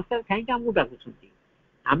लुकायित अवस्था थी आमको डाकुंट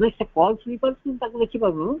आम से कॉल शुणी पार्थ देखी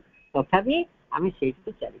पार्नु तथापि आम से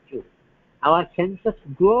चलचु our senses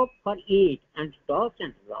grow for it and touch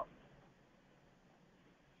and love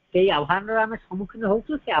से आह्वान आम सम्मुखीन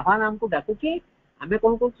होचु से आह्वान आमको डाकुचे आम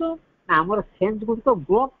कौन कर आमर sense गुड़िक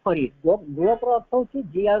grope for it grope अर्थ हूँ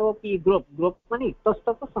GROP ग्रोप मान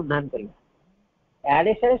इतस्तक संधान करवा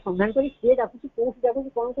आड़े साड़े संधान कर सी डाकुची कौन डाकुची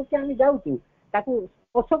कौन कर जाऊँ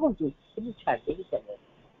स्पर्श करूँ छाड़ चल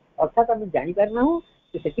अर्थात आम जापारना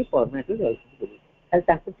से परमानेंटली रही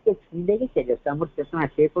खाली छुई दे चल आम चेतना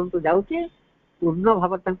से कौन जाऊे पूर्ण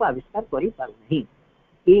भाव आविष्कार कर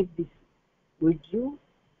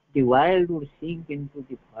the world would sink into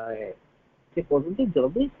the void से कहते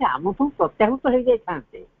जदि से आम प्रत्याहृत हो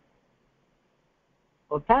जाते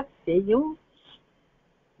अर्थात से जो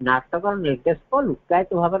नाटक निर्देशक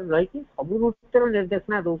लुकायित भाव रही सब नृत्यर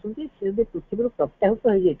निर्देशना दौरान से पृथ्वी प्रत्याहृत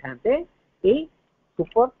हो जाते ये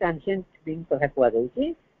सुपर ट्रांसिएंट बीइंग कथा कहुचे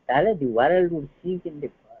the world would sink in the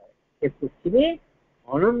भॉइड से पृथ्वी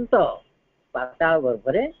अनंत पाताल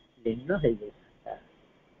गर्भरे लीन हो जाता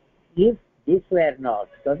इफ दिस वेयर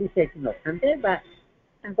नॉट जदि से न थांते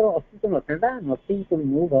अस्तित्व न था नथिंग कुड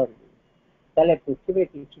मूव और ताले पृथ्वी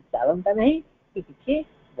किसी चलता नहीं कि किसी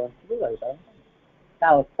बंची रही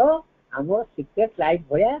पारता अर्थ आम सिक्रेट लाइफ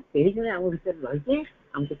भाया कई जन आम भर रही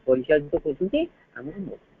आमको परिचालित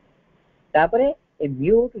कर a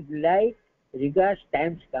mute delight regards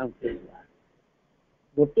times counted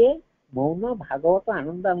गोटे मौन भागवत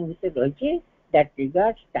आनंद आम भर रही दैट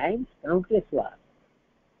रिगार्ड्स टाइम्स काउंटलेस वार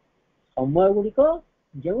समय गुड़िक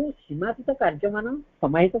जो सीमातीत कार्य मान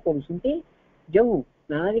समाहित कर जो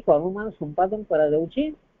नाना कर्म मान संपादन करा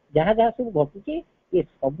जहाँ जहाँ सब घटुचे ये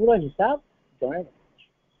सबूर हिसाब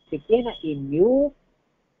जड़े ना ए म्यूट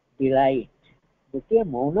डिलाइट गोटे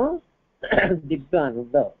मौन दिव्य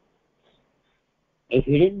आनंद ए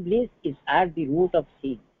hidden bliss is at the root of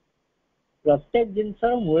sin प्रत्येक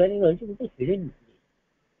जिनसर मूल रही गोटे हिडन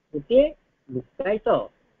ब्लिस गोटे लुकायित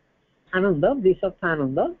आनंद ब्लिस अर्थ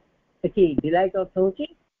आनंद देखिए डिलाइट अर्थ हूँ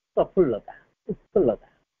प्रफुल्लता उत्फुल्लता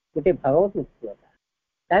गोटे भागवत उत्फुल्लता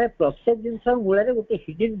तार प्रत्येक जिनस मूल गोटे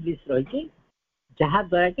हिडन ब्लिस रही जहाँ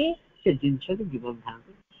द्वारा कि से जिनस को जीवन था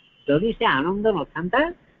जदि से आनंद न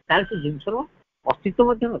था से जिनसर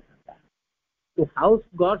अस्तित्व न था to house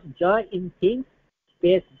God's joy in things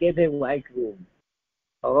space gave a wide room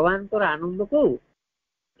भगवान आनंद को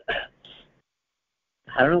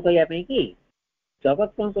धारण करने की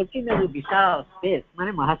जगत कौन कर विशाल स्पेस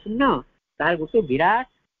माने महाशून्य तार गोटे विराट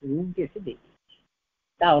रूम कैसे दे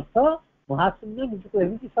अर्थ महाशून्य निजको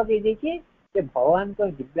एमती सजे देखे भगवान को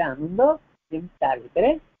दिव्य आनंद तार भीतर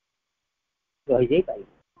रही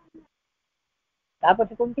पार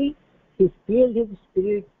कौन he filled his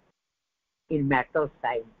spirit in matter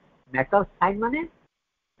science माने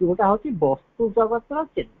जोटा हूँ वस्तु जगत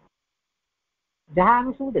चिन्ह जहाँ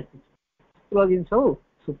आम सब देखु स्थूल जिन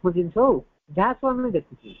सूक्ष्म जिन जहाँ सब आम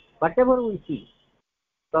देखुची वट एवर वी सी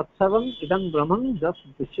तत्सर्वम इदं ब्रह्मं जस्ट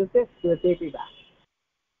दृश्यते श्रूयते पिबा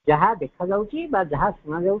जहाँ देखा जाउची बा जहाँ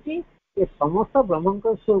सुना जाउची ये समस्त ब्रह्म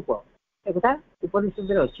स्वरूप एक कथा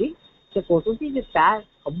उपनिषद अच्छी से कहते जे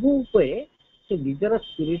सबू से निजर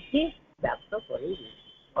स्पिरिट की व्याप्त कर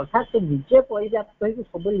अर्थात से निजे परिव्याप्त हो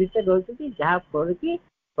सब भर रही जहाँ फल कि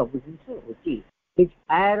सब जिन हो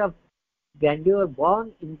fire of grandeur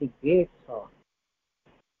burn in the great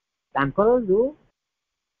सन जो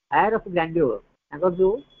फायर ऑफ ग्रैंडियर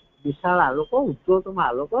जो विशाल आलोक उज्ज्वलतम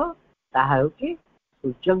आलोक ताहा होची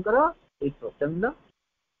सूर्यंकर ए प्रचंड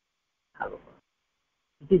आलोक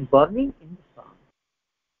it is burning in the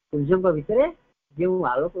सन सूर्य भितर जो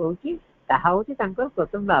आलोक होची ताहा होची तांकर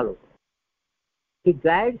प्रचंड आलोक he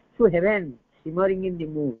guides to heaven shimmering in the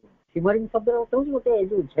moon shimmering शब्द अर्थ होची गोटे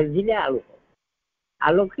जो झलझलिया आलोक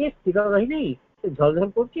आलोक के स्थिर रही नहीं से झलझल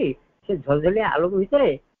करची से झलझलिया आलोक भितर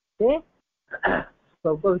से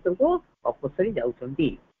स्वर्ग भीतर को अपसरी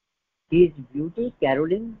जाउछंती his beauty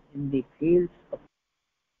caroling in the fields of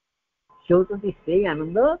ସେ ହେଉଛନ୍ତି ସେଇ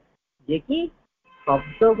ଆନନ୍ଦ ଯିଏକି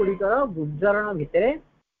ଶବ୍ଦ ଗୁଡ଼ିକର ଗୁଞ୍ଜରଣ ଭିତରେ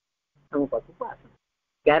ଆମ ପାଖକୁ ଆସନ୍ତି।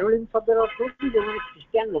 କ୍ୟାରୋଲିନ୍ ଶବ୍ଦର ଅର୍ଥ ହେଉଛି ଯେଉଁମାନେ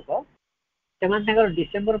ଖ୍ରୀଷ୍ଟିଆନ ଲୋକ ସେମାନେ ତାଙ୍କର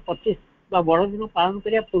ଡିସେମ୍ବର 25 ବା ବଡ଼ଦିନ ପାଳନ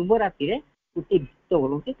କରିବା ପୂର୍ବ ରାତିରେ ଗୋଟିଏ ଗୀତ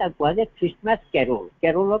ବୋଲନ୍ତି, ତାକୁ କୁହାଯାଏ ଖ୍ରୀଷ୍ଟମାସ କ୍ୟାରୋଲ।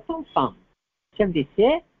 କ୍ୟାରୋଲ ଅର୍ଥ ସଙ୍ଗ। ସେମିତି ସେ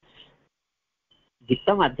ଗୀତ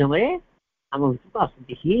ମାଧ୍ୟମରେ ଆମ ଭିତରକୁ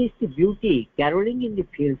ଆସନ୍ତି। ହି is the beauty କ୍ୟାରୋଲିଂ in the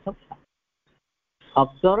fields of ସଙ୍ଗ।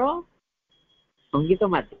 ଶବ୍ଦର ସଙ୍ଗୀତ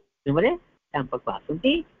ମାଧ୍ୟମରେ ଆମ ପାଖକୁ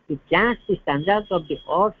ଆସନ୍ତି। He chants the stanzas of the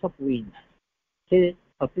earth of wind. ସେ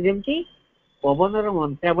ସତେ ଯେମିତି ପବନର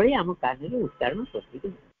ମନ୍ତ୍ରାବଳୀ ଆମ କାନରେ ଉଚ୍ଚାରଣ କରିକି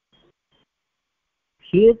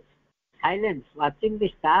He is silence watching the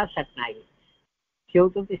stars at night. ସେ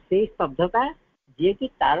ହେଉଛନ୍ତି ସେଇ ସ୍ତବ୍ଧତା ଯିଏକି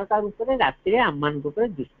ତାରକା ରୂପରେ ରାତିରେ ଆମମାନଙ୍କ ଉପରେ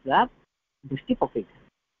ଦୃଷ୍ଟି ପକେଇଥାଏ।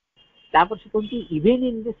 ତାପରେ ସେ କହନ୍ତି even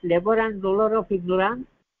in this labor and dolor of ignorance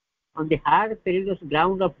on the hard perilous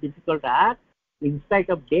ground of difficult art, in spite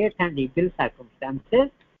of death and evil circumstances,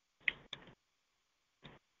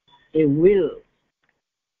 a will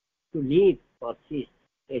to live persists,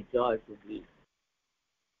 a joy to live.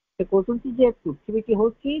 ସେ କହୁଛନ୍ତି ଯେ ପୃଥିବୀଟି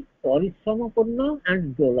ହେଉଛି ପରିଶ୍ରମପୂର୍ଣ୍ଣ and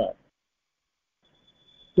dollar.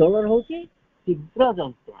 Dollar ହେଉଛି ତୀବ୍ର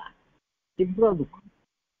ଯନ୍ତ୍ରଣା, ତୀବ୍ର ଦୁଃଖ।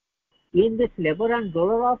 In this labour and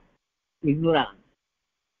dollar of ignorance,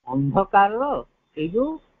 ଅନ୍ଧକାରର ଏଇ ଯୋଉ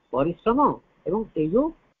ପରିଶ୍ରମ ଏବଂ ଏଇ ଯୋଉ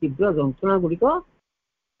ତୀବ୍ର ଯନ୍ତ୍ରଣା ଗୁଡ଼ିକ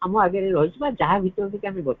ଆମ ଆଗରେ ରହିଛି ବା ଯାହା ଭିତରେ କି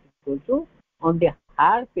ଆମେ ଗତି କରୁଛୁ, on the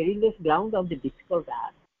hard perilous ground of the difficult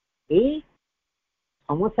art, ଏଇ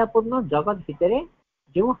ସମସ୍ୟାପୂର୍ଣ୍ଣ ଜଗତ ଭିତରେ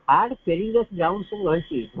ଯେଉଁ ହାର୍ଡ ପେରିଲସ୍ ଗ୍ରାଉଣ୍ଡ ସବୁ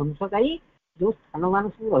ରହିଛି, ଧ୍ୱଂସକାରୀ ଯେଉଁ ସ୍ଥାନମାନ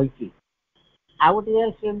ସବୁ ରହିଛି। ଆଉ ଗୋଟେ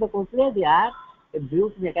ଜାଗାରେ ଶ୍ରୀମନ୍ତ କହୁଥିଲେ the art A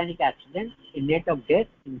brute mechanic accident A net of death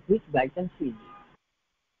in ହ୍ୱିଚ by chance we leave.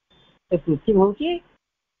 ଏ ପୃଥିବୀ ହେଉଛି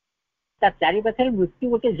ତା ଚାରି ପାଖରେ ମୃତ୍ୟୁ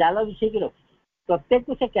ଗୋଟେ ଜାଲ ବିଛେଇକି ରଖିଛି,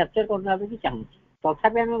 ପ୍ରତ୍ୟେକକୁ ସେ କ୍ୟାପଚର କରିନେବା ପାଇଁ ଚାହୁଁଛି।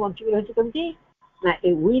 ତଥାପି ଆମେ ବଞ୍ଚିକି ରହିଛୁ କେମିତି ନା ଏ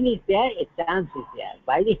will is there, A chance is there,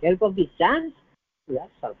 Bai the help of the chance we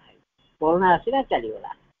are survive. Corona ଆସିଲା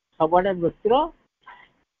ଚାଲିଗଲା, ସବୁଆଡେ ମୃତ୍ୟୁର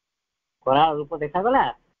କରାଳ ରୂପ ଦେଖାଗଲା,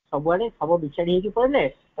 ସବୁଆଡେ ଶବ ବିଛାଡ଼ି ହେଇକି ପଡ଼ିଲେ,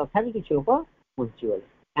 ତଥାପି କିଛି ଲୋକ ବଞ୍ଚିଗଲେ।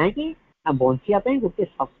 କାହିଁକି ନା ବଞ୍ଚିବା ପାଇଁ ଗୋଟେ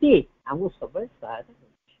ଶକ୍ତି ଆମକୁ ସବୁବେଳେ ସହାୟତା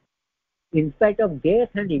କରୁଛି। ଇନସ୍ପାଇଟ୍ ଅଫ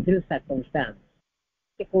ଡେଥ୍ ଆଣ୍ଡ ଇଭିଲ୍ ସାର୍କମଷ୍ଟାନ୍ସ,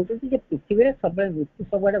 ସେ କହୁଛନ୍ତି ଯେ ପୃଥିବୀରେ ସବୁବେଳେ ମୃତ୍ୟୁ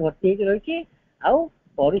ସବୁଆଡେ ଭର୍ତ୍ତି ହେଇକି ରହିଛି, ଆଉ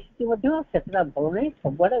ପରିସ୍ଥିତି ମଧ୍ୟ ସେତେଟା ଭଲ ନାହିଁ,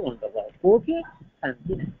 ସବୁଆଡେ ଗଣ୍ଡଗୋଳ, କୋଉଠି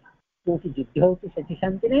ଶାନ୍ତି ନାହିଁ। କୋଉଠି ଯୁଦ୍ଧ ହଉଛି ସେଠି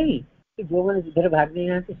ଶାନ୍ତି ନାହିଁ, କି ଯୋଉମାନେ ଯୁଦ୍ଧରେ ଭାଗ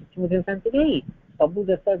ନେଇନାହାନ୍ତି ସେଠି ମଧ୍ୟ ଶାନ୍ତି ନାହିଁ। ସବୁ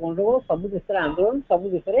ଦେଶରେ ଗଣ୍ଡଗୋଳ, ସବୁ ଦେଶରେ ଆନ୍ଦୋଳନ, ସବୁ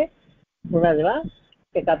ଦେଶରେ ଘୋଡ଼ା ଦେବା,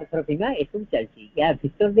 ଟେକା ପଥର ଫିଙ୍ଗା ଏସବୁ ଚାଲିଛି। ୟା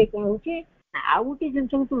ଭିତରେ ଦେଇ କଣ ହଉଛି ଆଉ ଗୋଟେ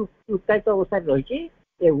ଜିନିଷ ଲୁକାୟିତ ଅବସ୍ଥାରେ ରହିଛି,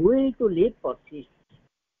 ଏ ୱିଲ୍ ଟୁ ଲିଭ୍ ପରସିଷ୍ଟ।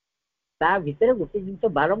 ତା ଭିତରେ ଗୋଟେ ଜିନିଷ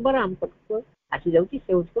ବାରମ୍ବାର ଆମ ପାଖକୁ ଆସିଯାଉଛି,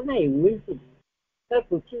 ସେ ହଉଛି କଣ ନା ଏ ୱିଲ୍ ଟୁ ଲିଭ୍। ତାହେଲେ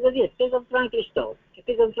ପୃଥିବୀ ଯଦି ଏତେ ଯନ୍ତ୍ରଣା କ୍ଲିଷ୍ଟ,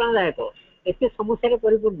 ଏତେ ଯନ୍ତ୍ରଣାଦାୟକ, ଏତେ ସମସ୍ୟାରେ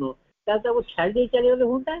ପରିପୂର୍ଣ୍ଣ, ତାହେଲେ ତାକୁ ଛାଡ଼ି ଦେଇ ଚାଲିଗଲେ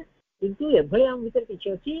ହୁଅନ୍ତା। କିନ୍ତୁ ଏଭଳି ଆମ ଭିତରେ କିଛି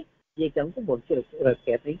ଅଛି ଯିଏକି ଆମକୁ ବଞ୍ଚି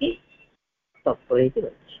ରଖିବା ପାଇଁ କି ତତ୍ପର ହେଇକି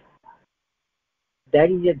ରହିଛି।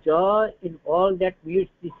 There is a joy in all that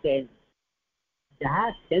meets the sense. ଯାହା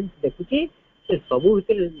ସେନ୍ସ ଦେଖୁଛି ସେ ସବୁ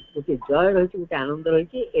ଭିତରେ ଗୋଟେ ଜୟ ରହିଛି, ଗୋଟେ ଆନନ୍ଦ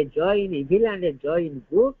ରହିଛି। ଏ ଜୟ in evil and A Jay in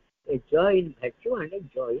good, A Jay in ଭର୍ଚ୍ୟୁ and A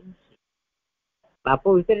Jay in scene. ପାପ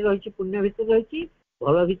ଭିତରେ ରହିଛି, ପୁଣ୍ୟ ଭିତରେ ରହିଛି,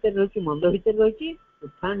 ଭଲ ଭିତରେ ରହିଛି, ମନ୍ଦ ଭିତରେ ରହିଛି,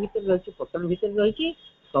 ଉତ୍ଥାନ ଭିତରେ ରହିଛି, ପତନ ଭିତରେ ରହିଛି,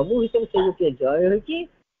 ସବୁ ଭିତରେ ସେ ଗୋଟିଏ ଜୟ ରହିଛି।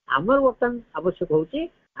 ଆମର ବର୍ତ୍ତମାନ ଆବଶ୍ୟକ ହଉଛି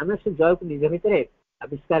ଆମେ ସେ ଜୟକୁ ନିଜ ଭିତରେ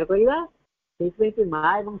ଆବିଷ୍କାର କରିବା। ସେଇଥିପାଇଁ କି ମା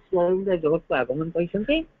ଏବଂ ଶ୍ରୀ ଅରବିନ୍ଦ ଜଗତକୁ ଆଗମନ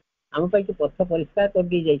କରିଛନ୍ତି, ଆମ ପାଇଁ ପଥ ପରିଷ୍କାର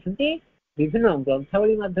କରିଦେଇ ଯାଇଛନ୍ତି, ବିଭିନ୍ନ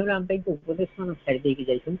ଗ୍ରନ୍ଥାବଳୀ ମାଧ୍ୟମରେ ଆମ ପାଇଁ ଉପଦେଶ ମାନ ଛାଡ଼ି ଦେଇକି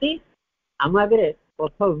ଯାଇଛନ୍ତି। ଆମ ଆଗରେ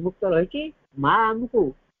ପଥ ଉନ୍ମୁକ୍ତ ରହିଛି, ମା ଆମକୁ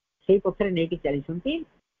ସେଇ ପଥରେ ନେଇକି ଚାଲିଛନ୍ତି।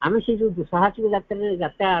 ଆମେ ସେଇ ଯୋଉ ଦୁଃସାହସିକ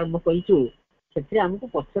ଯାତ୍ରା ଆରମ୍ଭ କରିଛୁ, ସେଥିରେ ଆମକୁ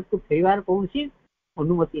ପଶ୍ଚାତକୁ ଫେରିବାର କୌଣସି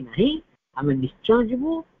ଅନୁମତି ନାହିଁ। ଆମେ ନିଶ୍ଚୟ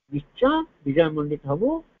ଯିବୁ, ନିଶ୍ଚୟ ବିଜୟ ମଣ୍ଡିତ ହବୁ।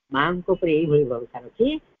 ମାଙ୍କ ଉପରେ ଏଇଭଳି ଭରସା ରଖି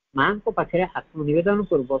ମାଙ୍କ ପାଖରେ ଆତ୍ମନିବେଦନ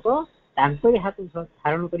ପୂର୍ବକ ତାଙ୍କରି ହାତ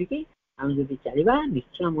ଧାରଣ କରିକି ଆମେ ଯଦି ଚାଲିବା,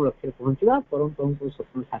 ନିଶ୍ଚୟ ଆମ ଲକ୍ଷ୍ୟରେ ପହଞ୍ଚିବା। ପରମ ପ୍ରଭୁଙ୍କ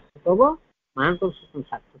ସ୍ୱପ୍ନ ସାର୍ଥକ ହବ, ମାଙ୍କ ସ୍ୱପ୍ନ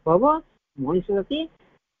ସାର୍ଥକ ହବ। ମଣିଷ ଜାତି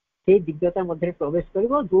ସେଇ ଦିବ୍ୟତା ମଧ୍ୟରେ ପ୍ରବେଶ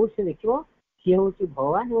କରିବ, ଯୋଉଠି ସେ ଦେଖିବ ସିଏ ହଉଛି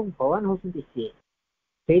ଭଗବାନ ଏବଂ ଭଗବାନ ହଉଛନ୍ତି ସିଏ।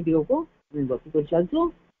 ସେଇ ଦିଗକୁ ଆମେ ଗତି କରି ଚାଲିଛୁ।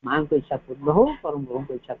 ମାଙ୍କ ଇଚ୍ଛା ପୂର୍ଣ୍ଣ ହଉ, ପରମ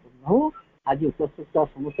ପ୍ରଭୁଙ୍କ ଇଚ୍ଛା ପୂର୍ଣ୍ଣ ହଉ। ଆଜି ଉପସ୍ଥିତ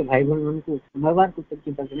ସମସ୍ତ ଭାଇ ଭଉଣୀ ମାନଙ୍କୁ ପୁନର୍ବାର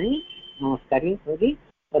କୃତଜ୍ଞତା ଜଣାଇ ନମସ୍କାର କରି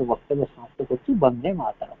ବକ୍ତବ୍ୟ ସମାପ୍ତ କରୁଛୁ। ବନ୍ଦେ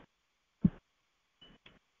ମାତରମ୍।